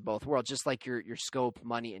the best of both worlds, just like your scope,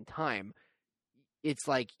 money, and time. It's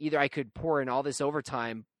like either I could pour in all this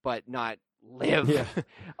overtime but not live, Yeah.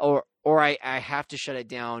 or I have to shut it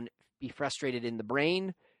down, be frustrated in the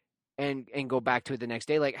brain, and go back to it the next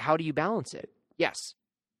day. Like, how do you balance it? Yes,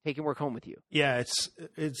 taking work home with you. Yeah, it's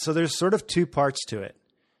so there's sort of two parts to it.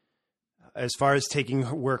 As far as taking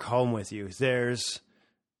work home with you, there's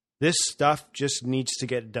this stuff just needs to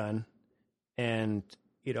get done, and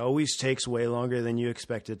it always takes way longer than you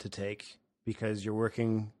expect it to take because you're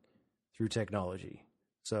working through technology.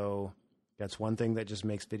 So that's one thing that just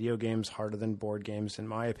makes video games harder than board games, in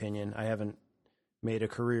my opinion. I haven't made a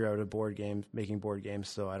career out of making board games,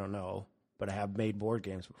 so I don't know, but I have made board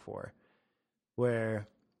games before where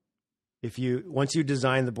once you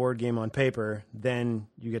design the board game on paper, then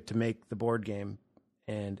you get to make the board game,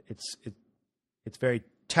 and it's very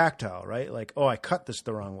tactile, right? Like, oh, I cut this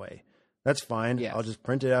the wrong way. That's fine. Yes. I'll just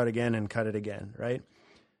print it out again and cut it again, right?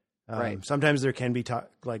 Right. Sometimes there can be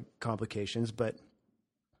complications, but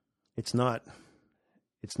it's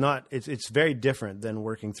very different than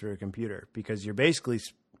working through a computer because you're basically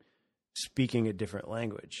speaking a different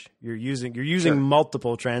language. You're using Sure.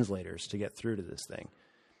 multiple translators to get through to this thing.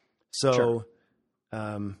 So,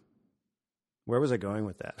 Sure. Where was I going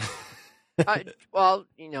with that? Well,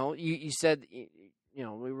 you said,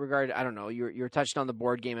 regarding, I don't know, you're touched on the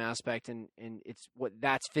board game aspect, and it's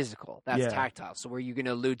that's physical, that's Yeah. tactile. So were you going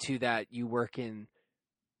to allude to that you work in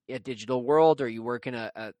a digital world, or you work in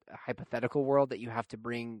a hypothetical world that you have to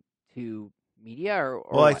bring to media, or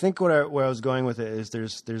Well, I what? think where I was going with it is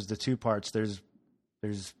there's the two parts. There's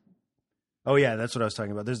Oh yeah, that's what I was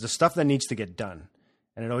talking about. There's the stuff that needs to get done,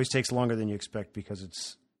 and it always takes longer than you expect because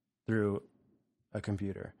it's through a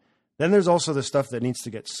computer. Then there's also the stuff that needs to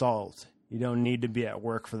get solved. You don't need to be at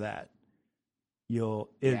work for that.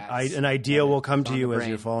 An idea will come to you as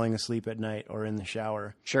you're falling asleep at night or in the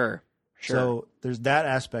shower. Sure. So there's that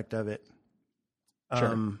aspect of it.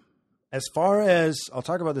 Sure. As far as, I'll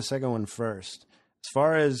talk about the second one first. As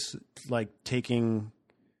far as like taking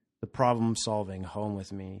the problem solving home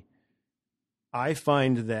with me, I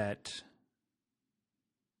find that,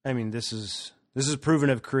 I mean, this is proven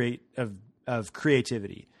of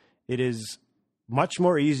creativity. It is much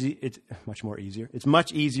more easy. It's much more easier. It's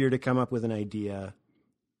much easier to come up with an idea,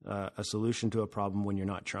 a solution to a problem when you're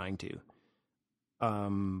not trying to.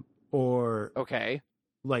 Okay.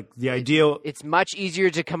 Like the ideal. It's much easier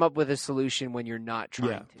to come up with a solution when you're not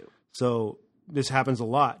trying to. So this happens a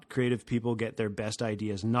lot. Creative people get their best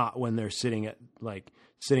ideas not when they're sitting at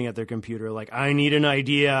their computer. Like, I need an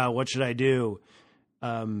idea. What should I do?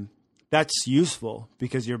 That's useful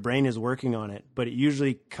because your brain is working on it, but it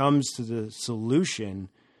usually comes to the solution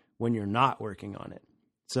when you're not working on it.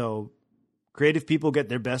 So creative people get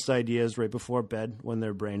their best ideas right before bed when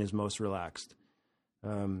their brain is most relaxed.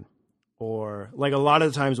 Or like a lot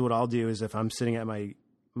of the times what I'll do is if I'm sitting at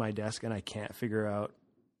my desk and I can't figure out,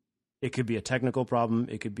 it could be a technical problem,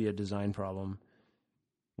 it could be a design problem,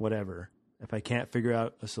 whatever. If I can't figure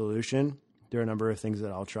out a solution, there are a number of things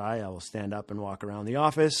that I'll try. I will stand up and walk around the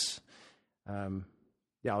office. I'll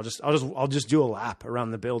just do a lap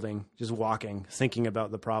around the building, just walking, thinking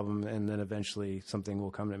about the problem, and then eventually something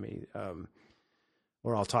will come to me,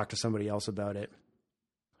 or I'll talk to somebody else about it.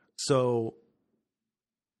 So,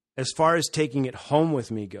 as far as taking it home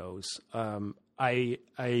with me goes, I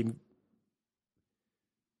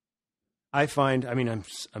find, I mean,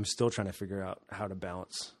 I'm still trying to figure out how to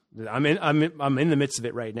balance. I'm in the midst of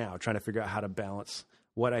it right now, trying to figure out how to balance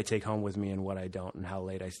what I take home with me and what I don't, and how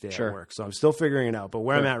late I stay at work. So I'm still figuring it out. But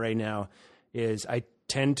where I'm at right now is I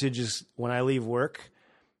tend to just, when I leave work,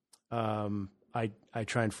 I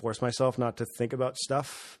try and force myself not to think about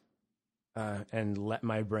stuff and let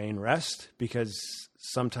my brain rest, because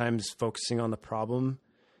sometimes focusing on the problem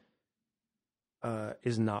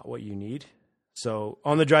is not what you need. So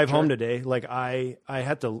on the drive home today, like I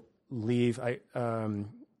had to leave.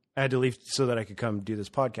 I had to leave so that I could come do this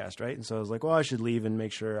podcast, right? And so I was like, well, I should leave and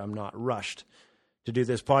make sure I'm not rushed to do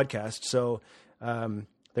this podcast. So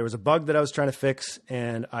there was a bug that I was trying to fix,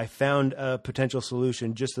 and I found a potential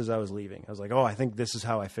solution just as I was leaving. I was like, oh, I think this is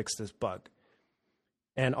how I fix this bug.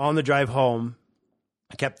 And on the drive home,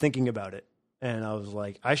 I kept thinking about it, and I was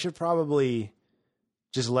like, I should probably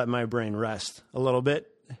just let my brain rest a little bit.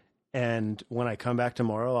 And when I come back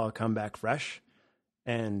tomorrow, I'll come back fresh,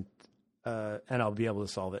 and I'll be able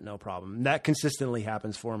to solve it, no problem. That consistently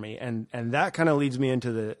happens for me, and that kind of leads me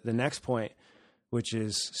into the next point, which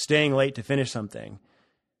is staying late to finish something.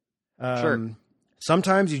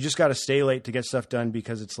 Sometimes you just got to stay late to get stuff done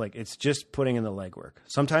because it's just putting in the legwork.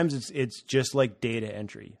 Sometimes it's just like data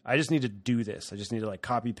entry. I just need to do this. I just need to like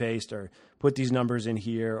copy paste or put these numbers in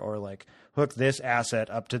here, or like hook this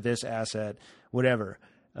asset up to this asset, whatever.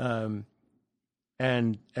 And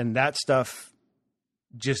that stuff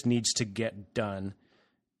just needs to get done.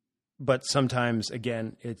 But sometimes,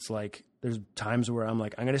 again, it's like there's times where I'm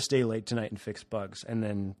like, I'm going to stay late tonight and fix bugs. And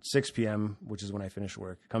then 6 p.m., which is when I finish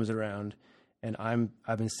work, comes around, and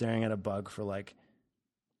I've been staring at a bug for like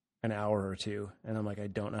an hour or two. And I'm like, I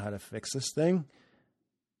don't know how to fix this thing.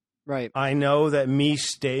 Right. I know that me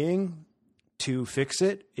staying to fix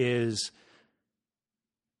it is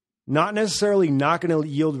not necessarily not going to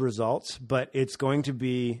yield results, but it's going to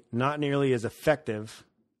be not nearly as effective.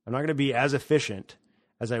 I'm not going to be as efficient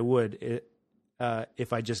as I would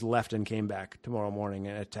if I just left and came back tomorrow morning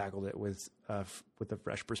and I tackled it with a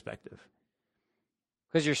fresh perspective.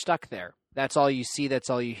 Because you're stuck there. That's all you see. That's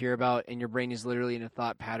all you hear about. And your brain is literally in a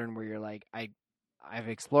thought pattern where you're like, I've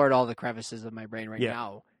explored all the crevices of my brain right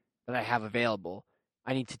now that I have available.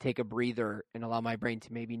 I need to take a breather and allow my brain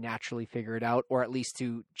to maybe naturally figure it out, or at least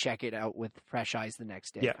to check it out with fresh eyes the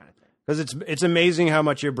next day. Kind of thing. Because it's amazing how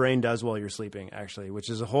much your brain does while you're sleeping, actually, which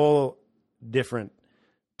is a whole different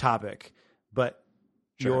topic. But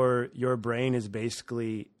your brain is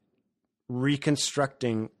basically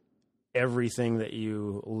reconstructing everything that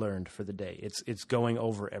you learned for the day. It's going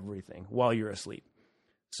over everything while you're asleep.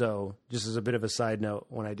 So just as a bit of a side note,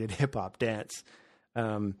 when I did hip hop dance,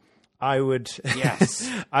 I would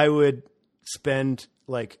spend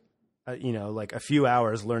like a few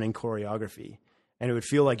hours learning choreography, and it would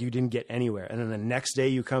feel like you didn't get anywhere. And then the next day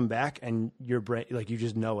you come back and your brain, like, you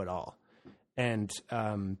just know it all. And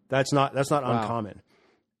that's not uncommon.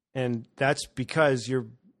 And that's because you're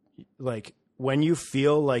like, when you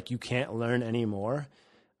feel like you can't learn anymore,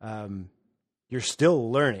 you're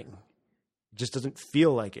still learning. It just doesn't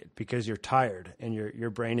feel like it because you're tired and your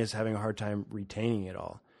brain is having a hard time retaining it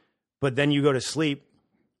all. But then you go to sleep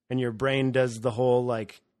and your brain does the whole,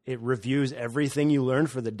 like, it reviews everything you learned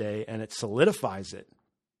for the day and it solidifies it.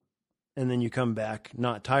 And then you come back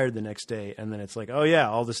not tired the next day. And then it's like, oh yeah,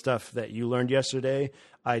 all the stuff that you learned yesterday,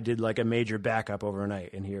 I did like a major backup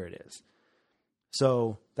overnight and here it is.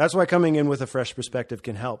 So that's why coming in with a fresh perspective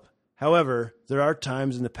can help. However, there are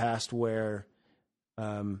times in the past where,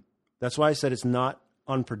 that's why I said it's not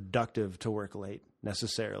unproductive to work late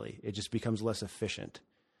necessarily. It just becomes less efficient.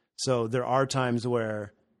 So there are times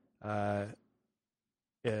where,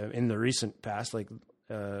 in the recent past, like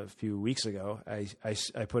a few weeks ago,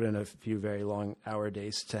 I put in a few very long hour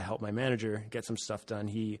days to help my manager get some stuff done.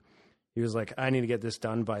 He was like, I need to get this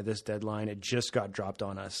done by this deadline. It just got dropped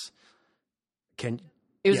on us. It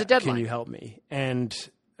was a deadline. Can you help me? And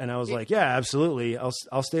I was like, yeah, absolutely.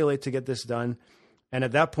 I'll stay late to get this done. And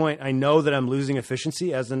at that point, I know that I'm losing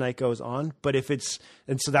efficiency as the night goes on. But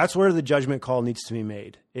so that's where the judgment call needs to be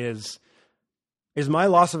made is my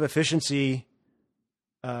loss of efficiency,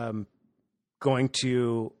 going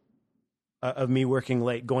to, of me working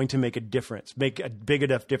late, going to make a difference, make a big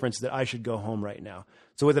enough difference that I should go home right now.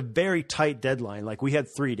 So with a very tight deadline, like we had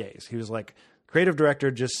 3 days, he was like, creative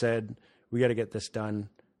director just said, we got to get this done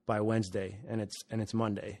by Wednesday and it's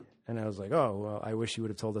Monday. And I was like, oh, well, I wish you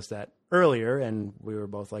would have told us that earlier. And we were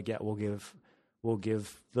both like, yeah, we'll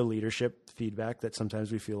give the leadership feedback that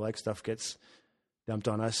sometimes we feel like stuff gets dumped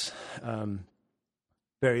on us,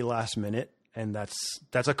 very last minute. And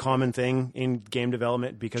that's a common thing in game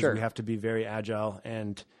development because we have to be very agile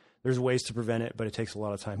and there's ways to prevent it, but it takes a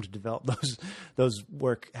lot of time to develop those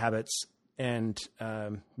work habits. And,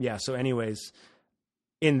 so anyways,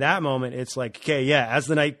 in that moment, it's like, okay, yeah, as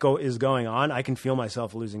the night is going on, I can feel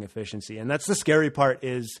myself losing efficiency. And that's the scary part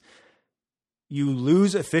is you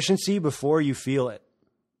lose efficiency before you feel it.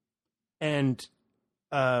 And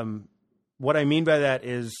what I mean by that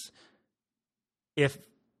is if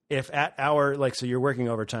at hour, like, so you're working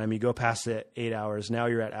overtime, you go past the 8 hours, now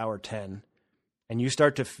you're at hour 10 and you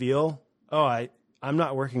start to feel, oh, I'm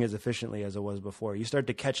not working as efficiently as I was before. You start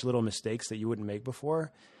to catch little mistakes that you wouldn't make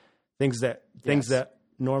before. Things that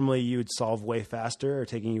normally you would solve way faster or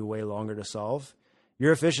taking you way longer to solve.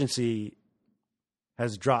 Your efficiency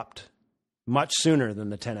has dropped much sooner than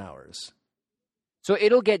the 10 hours. So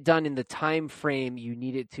it'll get done in the time frame you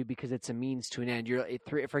need it to because it's a means to an end.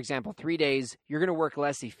 For example, 3 days, you're going to work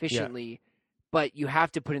less efficiently, but you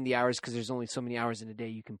have to put in the hours because there's only so many hours in a day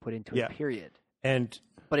you can put into a period.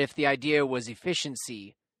 But if the idea was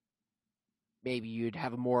efficiency, maybe you'd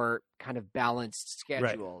have a more kind of balanced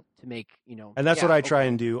schedule to make, And that's what I try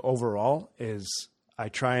and do overall is I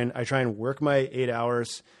try and work my 8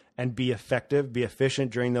 hours and be effective, be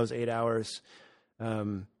efficient during those 8 hours.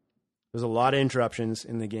 There's a lot of interruptions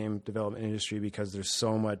in the game development industry because there's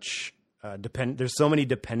so much there's so many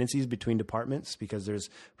dependencies between departments because there's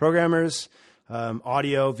programmers,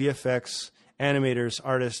 audio, VFX, animators,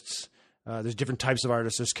 artists. There's different types of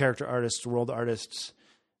artists. There's character artists, world artists.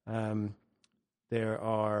 There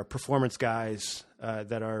are performance guys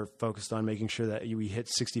that are focused on making sure that we hit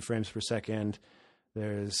 60 frames per second.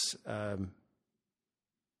 There's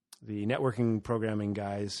the networking programming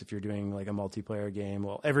guys, if you're doing like a multiplayer game.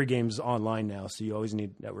 Well, every game's online now, so you always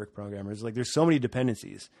need network programmers. Like, there's so many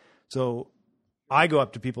dependencies. So I go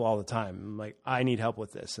up to people all the time. I'm like, I need help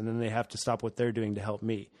with this. And then they have to stop what they're doing to help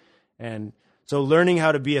me. And so learning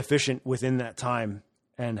how to be efficient within that time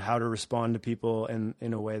and how to respond to people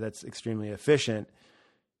in a way that's extremely efficient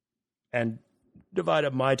and divide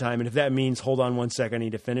up my time. And if that means, hold on 1 second, I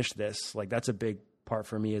need to finish this. Like, that's a big part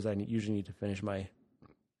for me is I usually need to finish my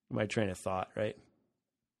train of thought, right?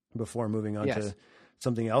 Before moving on to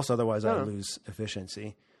something else. Otherwise I lose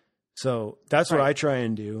efficiency. So that's what I try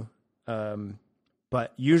and do.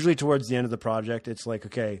 But usually towards the end of the project, it's like,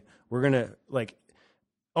 okay, we're going to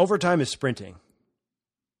overtime is sprinting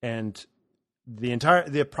and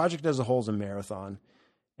the project as a whole is a marathon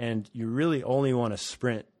and you really only want to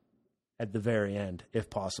sprint at the very end if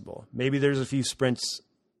possible. Maybe there's a few sprints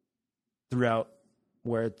throughout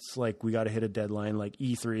where it's like we got to hit a deadline. Like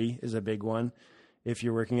E3 is a big one. If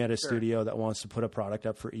you're working at a studio that wants to put a product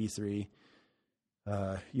up for E3,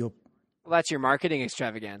 well, that's your marketing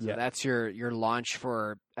extravaganza. Yeah. That's your launch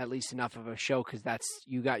for at least enough of a show because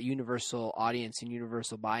you got universal audience and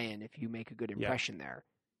universal buy-in if you make a good impression there.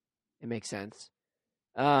 It makes sense.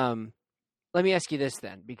 Let me ask you this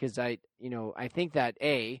then, because I think that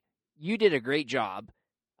you did a great job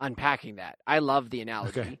unpacking that. I love the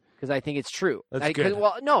analogy because I think it's true. That's good.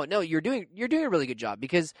 Well, no, you're doing a really good job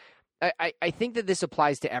because I think that this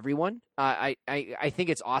applies to everyone. I think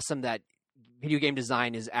it's awesome that video game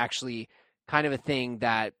design is actually kind of a thing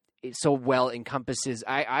that it so well encompasses.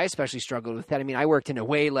 I especially struggled with that. I mean, I worked in a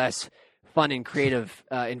way less fun and creative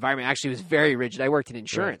environment. Actually, it was very rigid. I worked in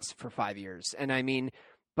insurance for 5 years, and I mean,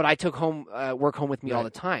 but I took work home with me all the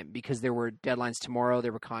time because there were deadlines tomorrow.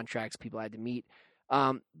 There were contracts people had to meet.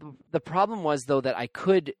 The problem was though that I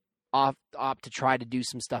could opt to try to do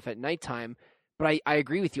some stuff at nighttime. But I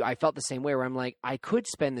agree with you. I felt the same way where I'm like, I could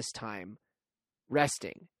spend this time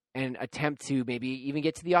resting and attempt to maybe even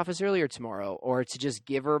get to the office earlier tomorrow or to just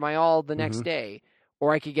give her my all the next day,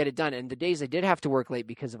 or I could get it done. And the days I did have to work late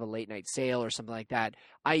because of a late night sale or something like that,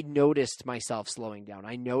 I noticed myself slowing down.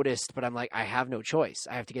 But I'm like, I have no choice.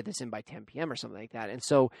 I have to get this in by 10 p.m. or something like that. And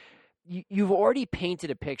so you've already painted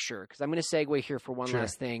a picture, because I'm going to segue here for one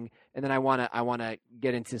last thing. And then I want to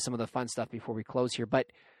get into some of the fun stuff before we close here. But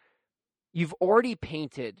you've already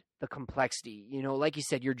painted the complexity, like you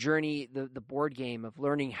said, your journey, the board game of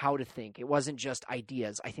learning how to think. It wasn't just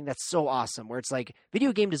ideas. I think that's so awesome, where it's like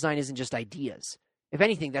video game design isn't just ideas. If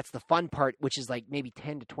anything, that's the fun part, which is like maybe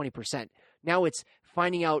 10 to 20%. Now it's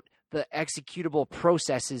finding out the executable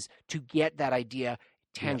processes to get that idea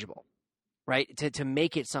tangible, right? To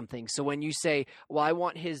make it something. So when you say, well, I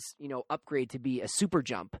want his, upgrade to be a super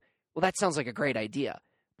jump. Well, that sounds like a great idea,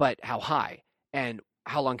 but how high? And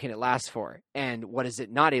how long can it last for? And what is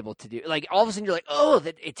it not able to do? Like all of a sudden you're like, oh,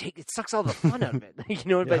 that it sucks all the fun out of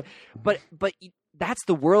it, But that's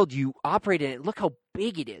the world you operate in. Look how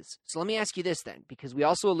big it is. So let me ask you this then, because we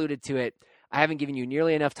also alluded to it. I haven't given you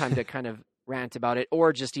nearly enough time to kind of rant about it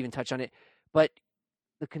or just even touch on it, but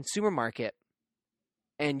the consumer market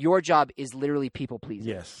and your job is literally people pleasing.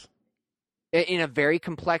 Yes. In a very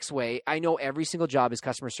complex way. I know every single job is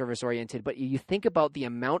customer service oriented, but you think about the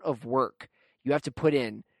amount of work you have to put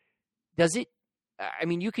in. Does it, I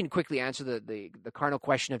mean, you can quickly answer the carnal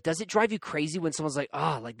question of, does it drive you crazy when someone's like,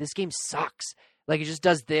 oh, like this game sucks. Like it just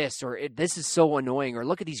does this, or this is so annoying, or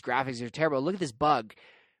look at these graphics, they're terrible. Look at this bug.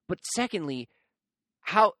 But secondly,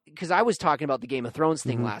 because I was talking about the Game of Thrones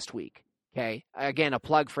thing last week. Okay. Again, a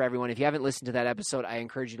plug for everyone. If you haven't listened to that episode, I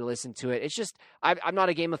encourage you to listen to it. It's just, I'm not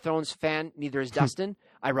a Game of Thrones fan. Neither is Dustin.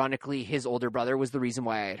 Ironically, his older brother was the reason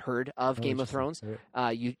why I had heard of Game of Thrones.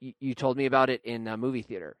 You told me about it in a movie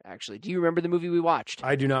theater, actually. Do you remember the movie we watched?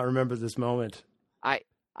 I do not remember this moment.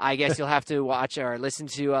 I guess you'll have to watch or listen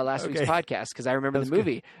to last week's podcast, because I remember the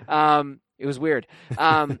movie. It was weird.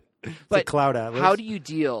 But Cloud Atlas. How do you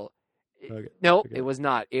deal? No, Okay. it was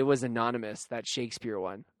not. It was Anonymous, that Shakespeare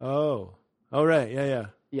one. Oh, right. Yeah.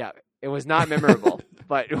 Yeah, it was not memorable,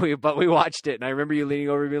 but we watched it, and I remember you leaning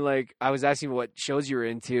over and being like, I was asking what shows you were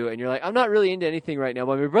into, and you're like, I'm not really into anything right now,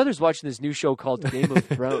 but my brother's watching this new show called Game of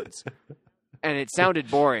Thrones, and it sounded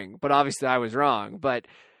boring, but obviously I was wrong. But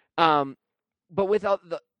without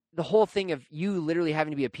the whole thing of you literally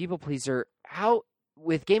having to be a people pleaser, how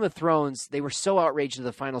with Game of Thrones they were so outraged of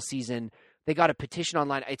the final season. They got a petition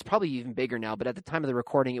online. It's probably even bigger now, but at the time of the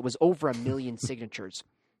recording, it was over 1 million signatures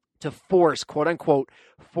to force, quote unquote,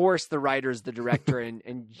 force the writers, the director, and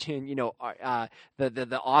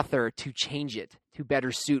the author to change it to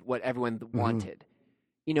better suit what everyone wanted.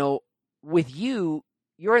 With you,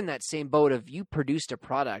 you're in that same boat of you produced a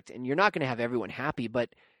product, and you're not going to have everyone happy. But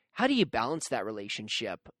how do you balance that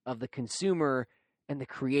relationship of the consumer and the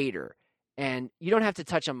creator? And you don't have to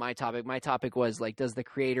touch on my topic. My topic was like, does the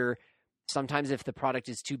creator sometimes, if the product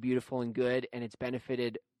is too beautiful and good and it's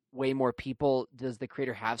benefited way more people, does the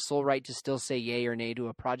creator have sole right to still say yay or nay to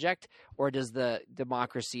a project? Or does the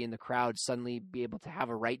democracy and the crowd suddenly be able to have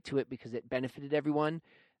a right to it because it benefited everyone?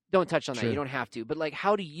 Don't touch on that. You don't have to. But like,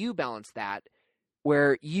 how do you balance that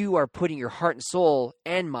where you are putting your heart and soul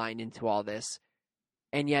and mind into all this,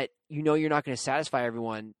 and yet you're not going to satisfy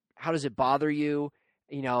everyone? How does it bother you?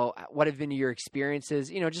 What have been your experiences?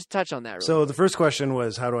 Just touch on that. Really quick. The first question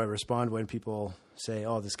was, how do I respond when people say,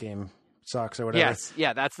 oh, this game sucks or whatever? Yes.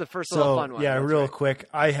 Yeah. That's the first little fun one. Yeah. That's real right. quick.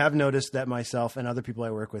 I have noticed that myself and other people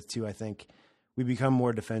I work with too, I think we become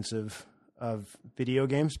more defensive of video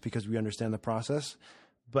games because we understand the process,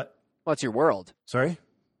 but well, it's your world. Sorry.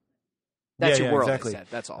 That's your world. Exactly. I said.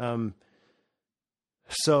 That's all.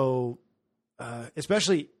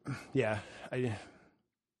 Especially, yeah,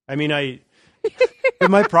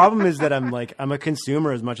 but my problem is that I'm a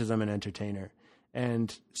consumer as much as I'm an entertainer.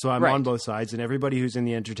 And so I'm on both sides, and everybody who's in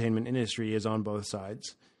the entertainment industry is on both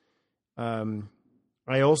sides. I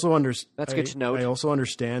also understand. That's good to note. I also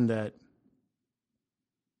understand that,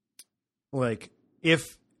 like,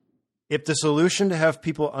 if the solution to have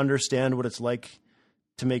people understand what it's like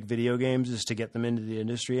to make video games is to get them into the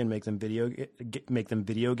industry and make them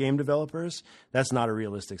video game developers, that's not a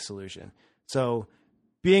realistic solution. So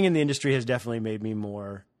being in the industry has definitely made me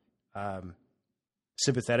more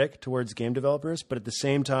sympathetic towards game developers, but at the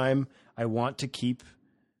same time, I want to keep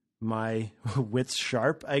my wits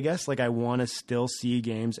sharp, I guess. Like, I want to still see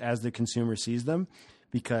games as the consumer sees them,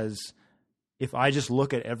 because if I just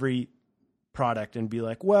look at every product and be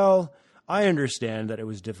like, well, I understand that it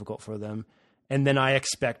was difficult for them, and then I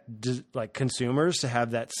expect like consumers to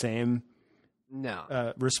have that same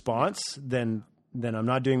response, then I'm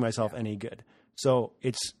not doing myself any good. So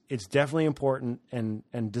it's definitely important,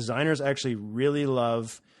 and designers actually really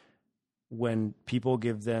love when people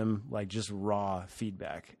give them like just raw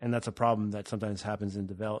feedback, and that's a problem that sometimes happens in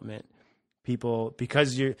development. People,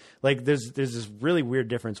 because you're like, there's this really weird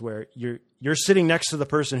difference where you're sitting next to the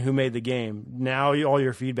person who made the game. Now all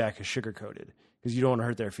your feedback is sugar coated because you don't want to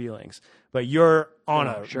hurt their feelings, but you're on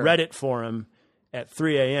a Reddit forum at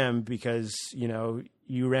 3 a.m. because, you know,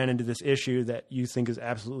 you ran into this issue that you think is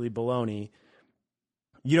absolutely baloney.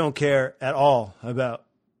 You don't care at all about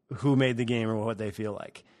who made the game or what they feel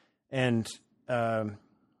like. And,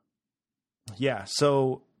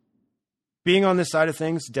 so being on this side of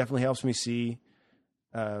things definitely helps me see,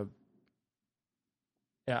 I'm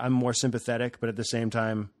more sympathetic, but at the same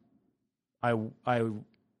time,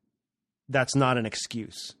 that's not an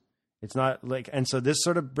excuse. It's not like, and so this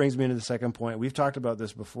sort of brings me into the second point. We've talked about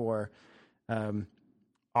this before,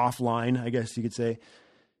 offline, I guess you could say,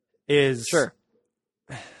 is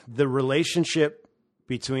the relationship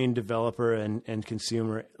between developer and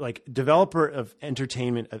consumer, like developer of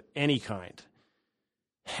entertainment of any kind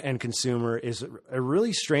and consumer, is a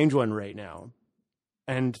really strange one right now.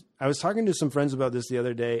 And I was talking to some friends about this the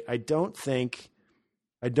other day. I don't like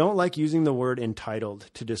using the word entitled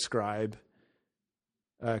to describe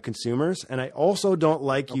consumers. And I also don't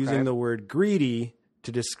like using the word greedy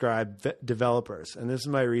to describe developers. And this is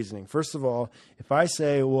my reasoning. First of all, if I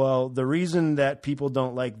say, well, the reason that people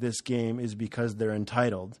don't like this game is because they're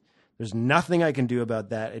entitled, there's nothing I can do about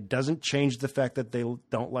that. It doesn't change the fact that they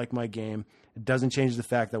don't like my game. It doesn't change the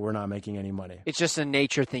fact that we're not making any money. It's just a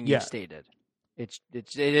nature thing you stated. It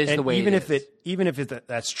is and the way even it is. Even if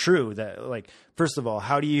that's true, that, like, first of all,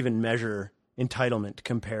 how do you even measure entitlement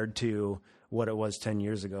compared to what it was 10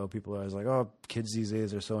 years ago? People are always like, oh, kids these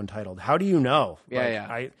days are so entitled. How do you know?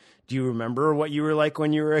 Do you remember what you were like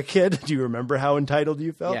when you were a kid? Do you remember how entitled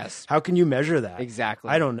you felt? Yes. How can you measure that? Exactly.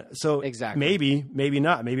 I don't know. So exactly. maybe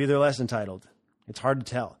not. Maybe they're less entitled. It's hard to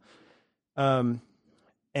tell. And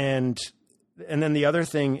then the other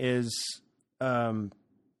thing is, from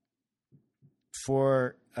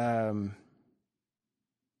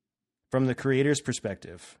the creator's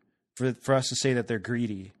perspective, for us to say that they're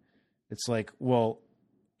greedy, it's like, well,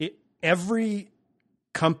 every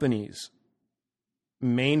company's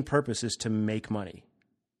main purpose is to make money,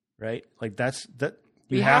 right? Like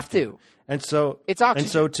you have to. And so it's oxygen.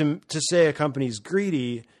 And so to say a company's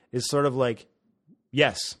greedy is sort of like,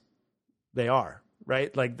 yes, they are,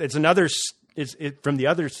 right? Like from the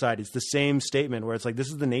other side, it's the same statement where it's like, this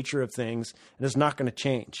is the nature of things and it's not going to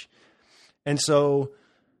change. And so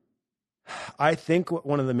I think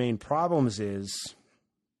one of the main problems is,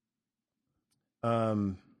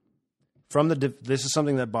 this is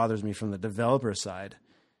something that bothers me from the developer side,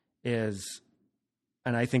 is,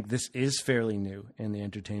 and I think this is fairly new in the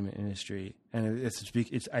entertainment industry, and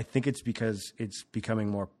I think it's because it's becoming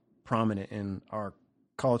more prominent in our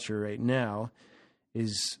culture right now,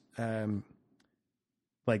 is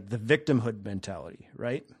like the victimhood mentality,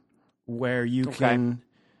 right? Where you can,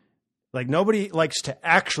 like, nobody likes to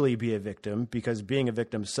actually be a victim because being a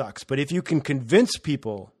victim sucks. But if you can convince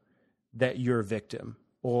people that you're a victim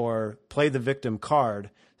or play the victim card,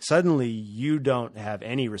 suddenly you don't have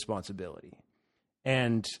any responsibility.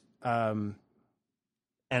 And I've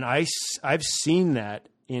seen that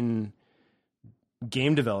in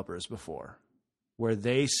game developers before, where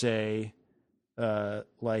they say,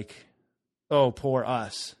 like, oh, poor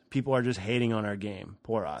us. People are just hating on our game.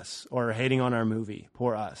 Poor us. Or hating on our movie.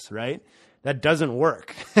 Poor us, right? That doesn't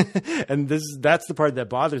work. And that's the part that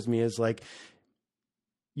bothers me, is like,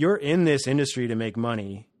 you're in this industry to make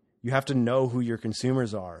money. You have to know who your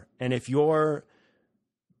consumers are. And if you're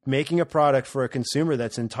making a product for a consumer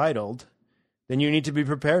that's entitled, then you need to be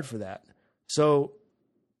prepared for that. So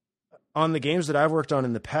on the games that I've worked on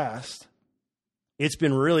in the past, it's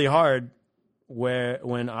been really hard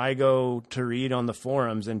when I go to read on the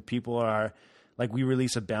forums and people are like, we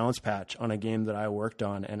release a balance patch on a game that I worked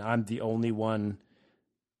on, and I'm the only one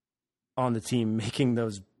on the team making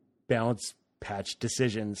those balance patch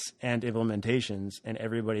decisions and implementations, and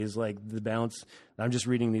everybody's like the balance. I'm just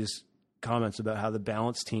reading these comments about how the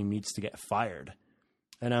balance team needs to get fired,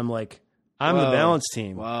 and I'm like, I'm the balance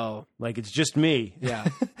team. Wow. Like, it's just me. Yeah.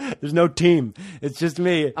 There's no team. It's just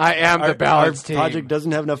me. I am the balance team. Our project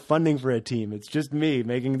doesn't have enough funding for a team. It's just me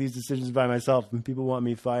making these decisions by myself, and people want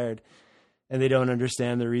me fired. And they don't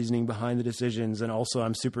understand the reasoning behind the decisions. And also,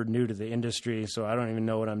 I'm super new to the industry, so I don't even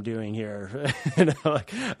know what I'm doing here.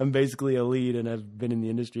 Like, I'm basically a lead, and I've been in the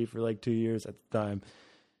industry for like 2 years at the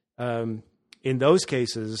time. In those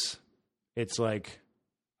cases, it's like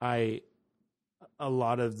a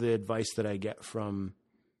lot of the advice that I get from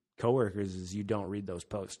coworkers is you don't read those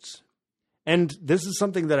posts. And this is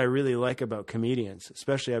something that I really like about comedians,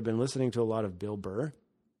 especially I've been listening to a lot of Bill Burr.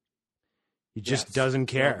 He just doesn't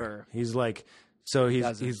care. He's like,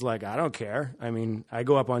 he's like, I don't care. I mean, I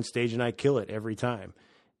go up on stage and I kill it every time.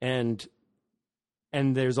 And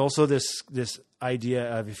there's also this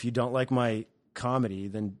idea of, if you don't like my comedy,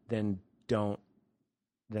 then don't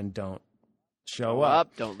show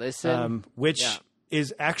up. Don't listen. Which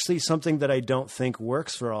is actually something that I don't think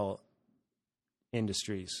works for all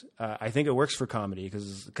industries. I think it works for comedy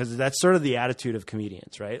because that's sort of the attitude of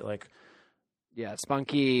comedians, right? Like, yeah,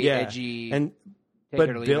 spunky, edgy.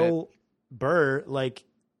 But Bill Burr, like,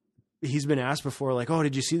 he's been asked before, like, oh,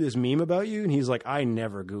 did you see this meme about you? And he's like, I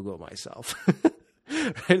never Google myself.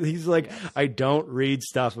 Right? He's like, I don't read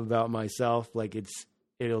stuff about myself. Like,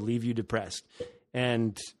 it'll leave you depressed.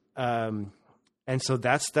 And so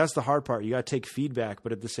that's the hard part. You got to take feedback,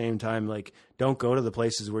 but at the same time, like, don't go to the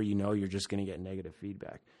places where you know you're just going to get negative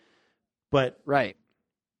feedback. But right,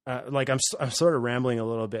 like I'm sort of rambling a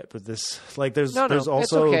little bit, but this, like, there's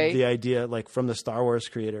also the idea, like, from the Star Wars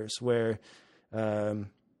creators, where I'm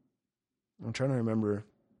trying to remember.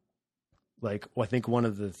 Like, well, I think one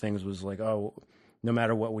of the things was like, oh, no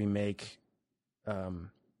matter what we make,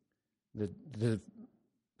 the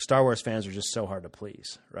Star Wars fans are just so hard to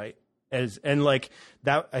please, right? And like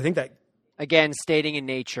that, I think that, again, stating in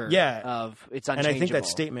nature of it's unchangeable. And I think that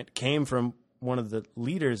statement came from one of the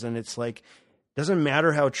leaders, and it's like, doesn't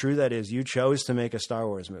matter how true that is. You chose to make a Star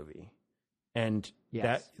Wars movie, and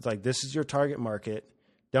that, like, this is your target market.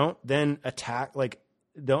 Don't then attack, like,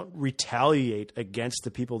 don't retaliate against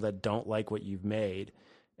the people that don't like what you've made,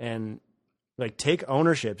 and, like, take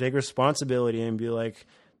ownership, take responsibility, and be like,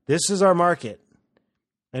 this is our market.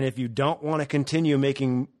 And if you don't want to continue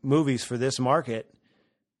making movies for this market,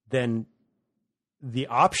 then the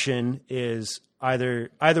option is either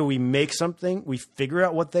we make something, we figure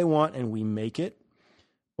out what they want and we make it,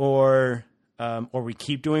 or we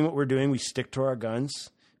keep doing what we're doing, we stick to our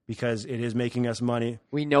guns because it is making us money.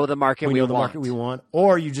 We know the market we want,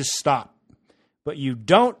 or you just stop. But you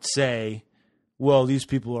don't say, well, these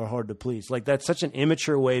people are hard to please. Like, that's such an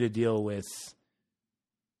immature way to deal with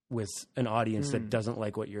an audience that doesn't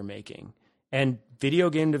like what you're making. And video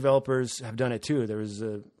game developers have done it too. There was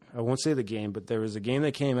I won't say the game, but there was a game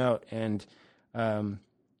that came out, and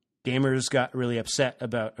gamers got really upset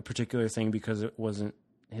about a particular thing because it wasn't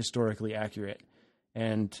historically accurate.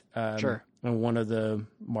 And and one of the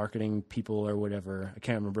marketing people or whatever, I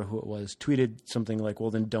can't remember who it was, tweeted something like,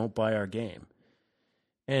 well, then don't buy our game.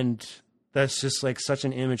 And that's just, like, such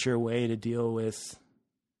an immature way to deal with.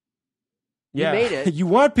 You made it. You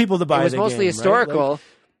want people to buy the game. It was mostly historical, right? Like,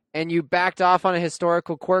 and you backed off on a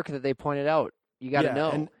historical quirk that they pointed out. You got to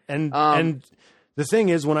know. And the thing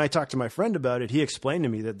is, when I talked to my friend about it, he explained to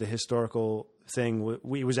me that the historical thing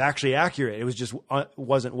was actually accurate. It was just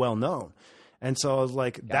wasn't well known. And so I was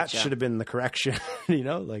like, that should have been the correction. You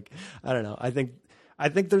know, like, I don't know. I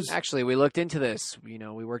think there's actually, we looked into this. You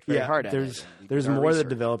know, we worked very hard at it. There's more that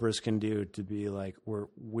developers can do to be like,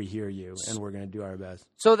 we hear you and we're going to do our best.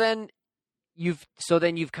 So then you've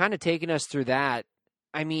kind of taken us through that.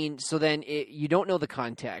 I mean, so then you don't know the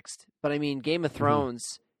context, but I mean, Game of Thrones,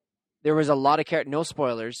 there was a lot of no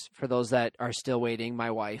spoilers for those that are still waiting,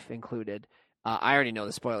 my wife included. I already know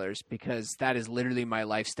the spoilers because that is literally my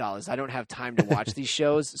lifestyle. Is I don't have time to watch these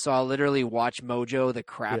shows, so I'll literally watch Mojo the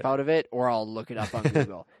crap out of it, or I'll look it up on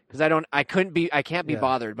Google because I can't be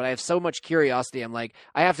bothered. But I have so much curiosity. I'm like,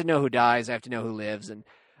 I have to know who dies, I have to know who lives, and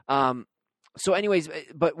so anyways.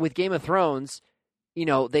 But with Game of Thrones, you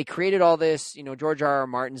know, they created all this. You know, George R.R.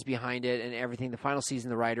 Martin's behind it and everything. The final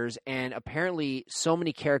season, the writers, and apparently so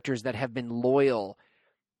many characters that have been loyal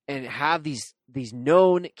and have these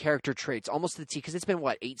known character traits almost to the T, because it's been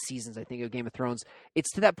 8 seasons, I think, of Game of Thrones.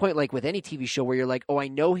 It's to that point, like with any TV show, where you're like, oh, I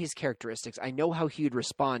know his characteristics. I know how he would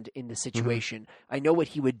respond in this situation. I know what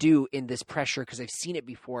he would do in this pressure because I've seen it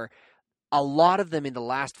before. A lot of them in the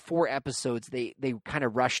last 4 episodes, they kind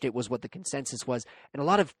of rushed it, was what the consensus was. And a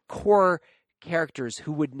lot of core characters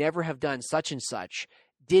who would never have done such and such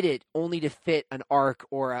did it only to fit an arc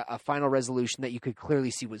or a final resolution that you could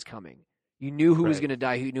clearly see was coming. You knew who was going to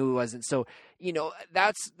die, who knew who wasn't. So,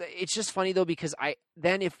 it's just funny though, because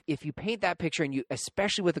if you paint that picture and you,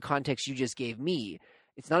 especially with the context you just gave me,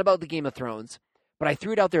 it's not about the Game of Thrones, but I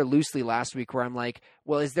threw it out there loosely last week where I'm like,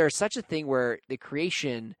 well, is there such a thing where the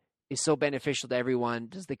creation is so beneficial to everyone?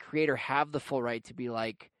 Does the creator have the full right to be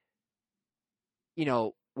like,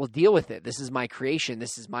 we'll deal with it. This is my creation.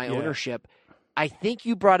 This is my ownership. I think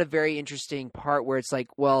you brought a very interesting part where it's like,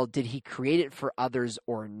 well, did he create it for others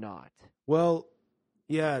or not? Well,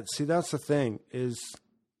 yeah. See, that's the thing is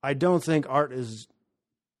I don't think art is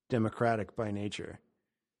democratic by nature,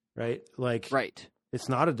 right? Like, right. It's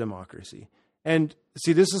not a democracy. And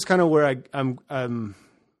see, this is kind of where I'm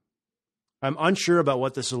unsure about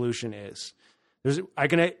what the solution is.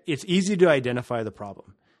 It's easy to identify the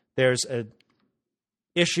problem. There's a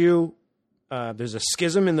issue. There's a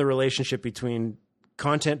schism in the relationship between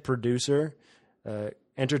content producer,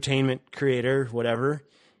 entertainment creator, whatever,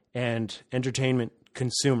 and entertainment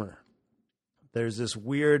consumer. There's this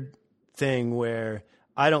weird thing where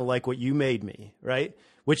I don't like what you made me, right?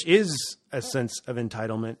 Which is a sense of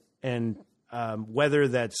entitlement. And whether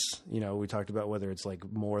that's, we talked about whether it's like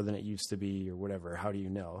more than it used to be or whatever, how do you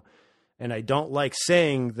know? And I don't like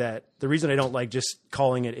saying that. The reason I don't like just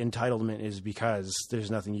calling it entitlement is because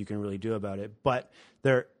there's nothing you can really do about it. But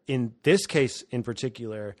in this case in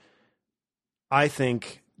particular, I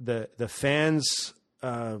think the fans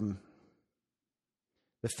are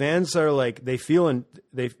like, they feel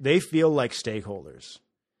like stakeholders.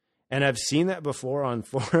 And I've seen that before on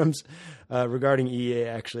forums regarding EA.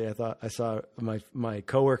 Actually, I saw my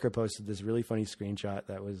coworker posted this really funny screenshot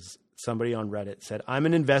that was somebody on Reddit said, "I'm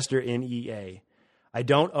an investor in EA. I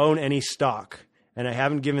don't own any stock, and I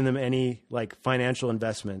haven't given them any like financial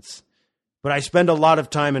investments, but I spend a lot of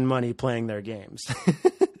time and money playing their games."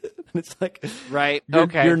 And it's like, right?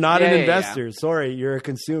 You're not an investor. Yeah. Sorry, you're a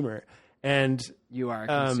consumer. And you are a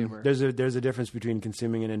consumer. There's a difference between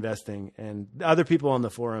consuming and investing. And other people on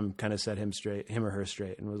the forum kind of set him or her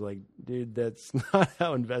straight, and was like, dude, that's not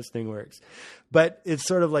how investing works. But it's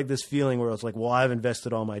sort of like this feeling where it's like, well, I've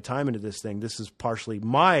invested all my time into this thing. This is partially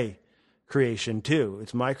my creation too.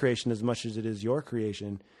 It's my creation as much as it is your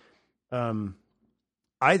creation.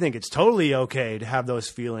 I think it's totally okay to have those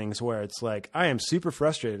feelings where it's like, I am super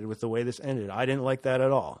frustrated with the way this ended. I didn't like that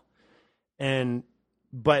at all.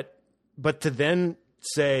 But to then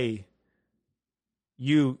say,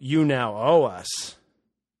 you now owe us,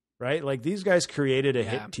 right? Like, these guys created a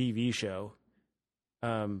hit TV show.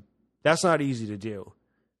 That's not easy to do.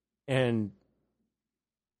 And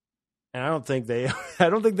I don't think they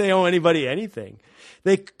owe anybody anything.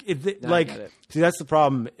 See, that's the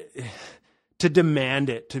problem. To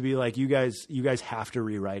demand it, to be like, you guys have to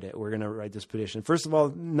rewrite it. We're going to write this petition. First of all,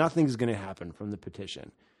 nothing's going to happen from the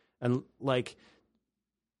petition. And like,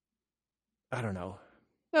 I don't know.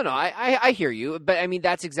 No, I hear you. But I mean,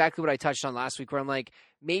 that's exactly what I touched on last week, where I'm like,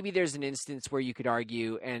 maybe there's an instance where you could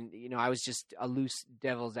argue, and, I was just a loose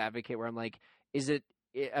devil's advocate where I'm like, is it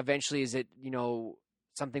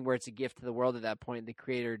something where it's a gift to the world at that point? The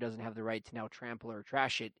creator doesn't have the right to now trample or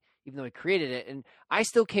trash it, even though he created it. And I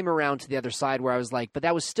still came around to the other side where I was like, but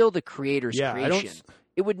that was still the creator's creation.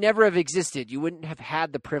 It would never have existed. You wouldn't have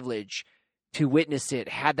had the privilege to witness it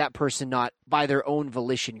had that person not, by their own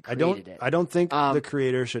volition, created it. I don't think the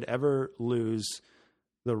creator should ever lose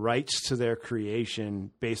the rights to their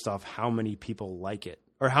creation based off how many people like it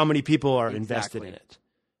or how many people are invested in it.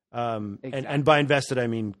 And by invested, I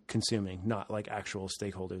mean consuming, not like actual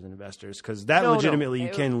stakeholders and investors, because you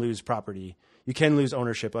can lose property. You can lose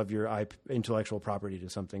ownership of your intellectual property to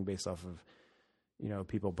something based off of,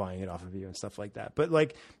 people buying it off of you and stuff like that. But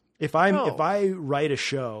like, if I write a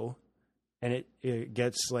show and it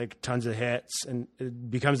gets like tons of hits and it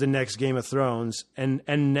becomes the next Game of Thrones, and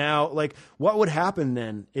now, like, what would happen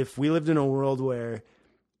then if we lived in a world where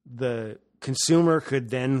the consumer could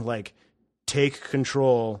then like take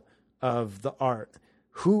control of the art?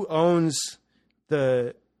 Who owns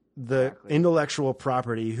the intellectual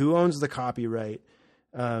property? Who owns the copyright?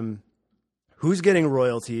 Who's getting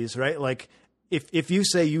royalties, right? Like, if you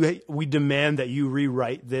say we demand that you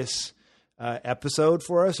rewrite this episode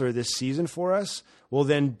for us or this season for us, well,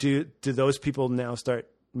 then do those people now start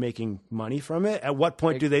making money from it? At what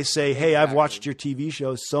point do they say, hey, I've watched your TV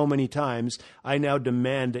show so many times, I now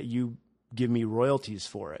demand that you give me royalties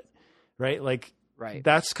for it, right? Like, right.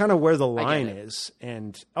 That's kind of where the line is.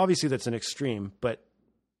 And obviously that's an extreme, but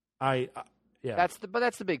that's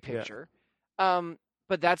the big picture.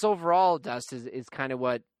 But that's overall, Dust, is kind of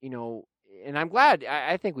what, and I'm glad.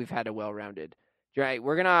 I think we've had a well-rounded. Right,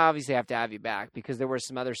 we're gonna obviously have to have you back because there was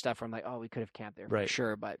some other stuff where I'm like, oh, we could have camped there for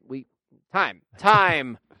sure, but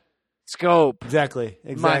time, scope, exactly,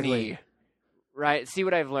 money, right? See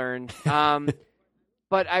what I've learned.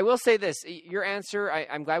 But I will say this: your answer,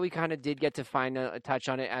 I'm glad we kind of did get to find a touch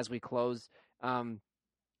on it as we close. I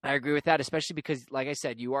agree with that, especially because, like I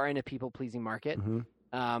said, you are in a people-pleasing market.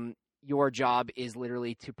 Mm-hmm. Your job is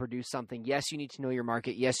literally to produce something. Yes, you need to know your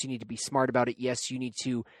market. Yes, you need to be smart about it. Yes, you need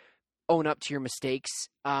to own up to your mistakes.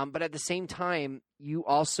 But at the same time, you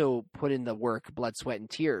also put in the work, blood, sweat, and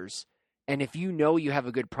tears. And if you know you have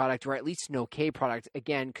a good product, or at least an okay product,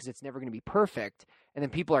 again, because it's never going to be perfect, and then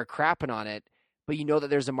people are crapping on it, but you know that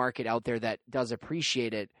there's a market out there that does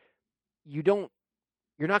appreciate it, you're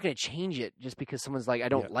not going to change it just because someone's like, I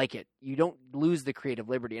don't like it. You don't lose the creative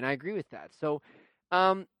liberty. And I agree with that. So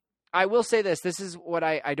I will say this. This is what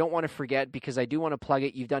I don't want to forget because I do want to plug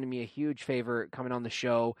it. You've done me a huge favor coming on the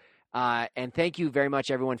show. And thank you very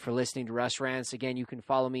much, everyone, for listening to Russ Rants. Again, you can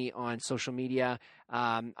follow me on social media.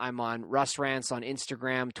 I'm on Russ Rants on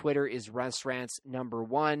Instagram. Twitter is Russ Rants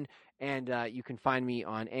 #1. And you can find me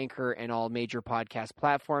on Anchor and all major podcast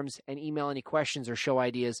platforms. And email any questions or show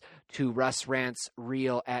ideas to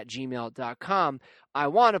russrantsreal@gmail.com. I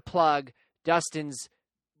want to plug Dustin's,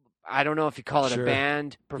 I don't know if you call it a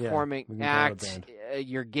band, performing act,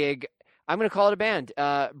 your gig. I'm going to call it a band.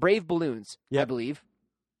 Brave Balloons, I believe.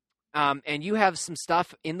 And you have some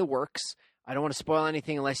stuff in the works. I don't want to spoil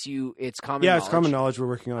anything unless it's common knowledge. Yeah, it's common knowledge. We're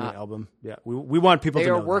working on an album. Yeah, we want people to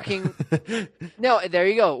know. They are working. No, there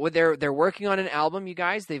you go. They're working on an album, you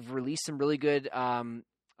guys. They've released some really good,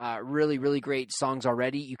 really, really great songs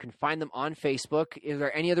already. You can find them on Facebook. Is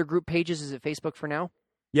there any other group pages? Is it Facebook for now?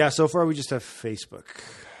 Yeah, so far we just have Facebook.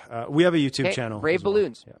 We have a YouTube channel. Brave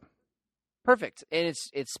Balloons. Yeah. Perfect. And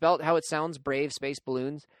it's spelled how it sounds, Brave Space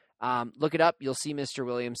Balloons. Look it up. You'll see Mr.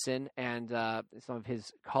 Williamson and some of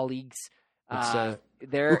his colleagues. It's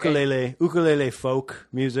ukulele folk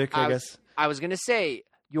music, I guess. I was going to say,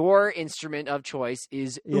 your instrument of choice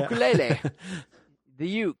is ukulele, the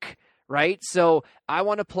uke, right? So I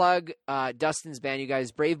want to plug Dustin's band, you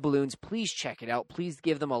guys, Brave Balloons. Please check it out. Please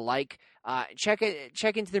give them a like. Check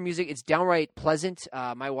into their music. It's downright pleasant.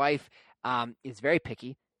 My wife is very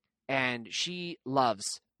picky, and she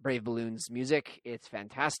loves Brave Balloons music. It's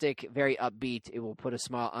fantastic, very upbeat. It will put a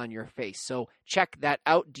smile on your face. So check that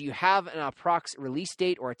out. Do you have an approx release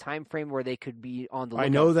date or a time frame where they could be on the lookout? I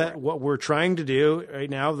know that what we're trying to do right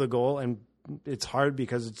now, the goal, and it's hard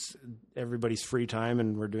because it's everybody's free time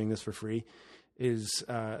and we're doing this for free, is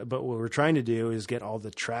but what we're trying to do is get all the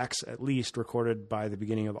tracks at least recorded by the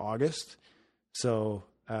beginning of August. So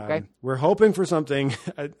we're hoping for something.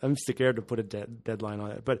 I'm scared to put a deadline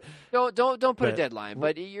on it, but don't put a deadline.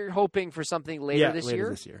 But you're hoping for something later this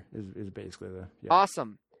year. This year is basically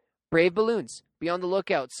awesome. Brave Balloons. Be on the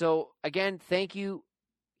lookout. So again, thank you,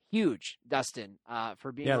 huge Dustin,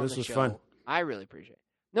 for being on the show. This was fun. I really appreciate it.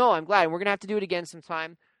 No, I'm glad. We're gonna have to do it again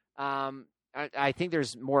sometime. I think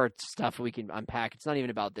there's more stuff we can unpack. It's not even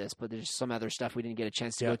about this, but there's some other stuff we didn't get a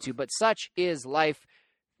chance to go to. But such is life.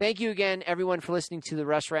 Thank you again, everyone, for listening to the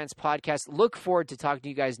Russ Rants podcast. Look forward to talking to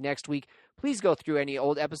you guys next week. Please go through any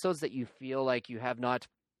old episodes that you feel like you have not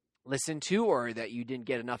listened to or that you didn't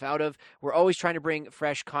get enough out of. We're always trying to bring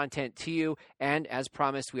fresh content to you. And as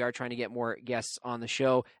promised, we are trying to get more guests on the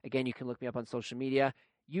show. Again, you can look me up on social media.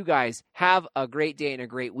 You guys have a great day and a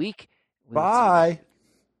great week. Bye.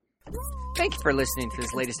 Thank you for listening to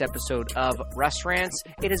this latest episode of Russ Rants.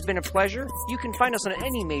 It has been a pleasure. You can find us on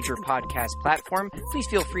any major podcast platform. Please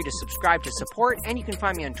feel free to subscribe to support, and you can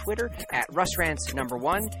find me on Twitter at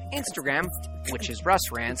RussRants1, Instagram, which is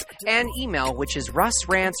Russ Rants, and email, which is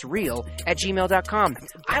russrantsreal@gmail.com.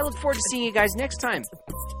 I look forward to seeing you guys next time.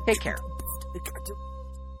 Take care.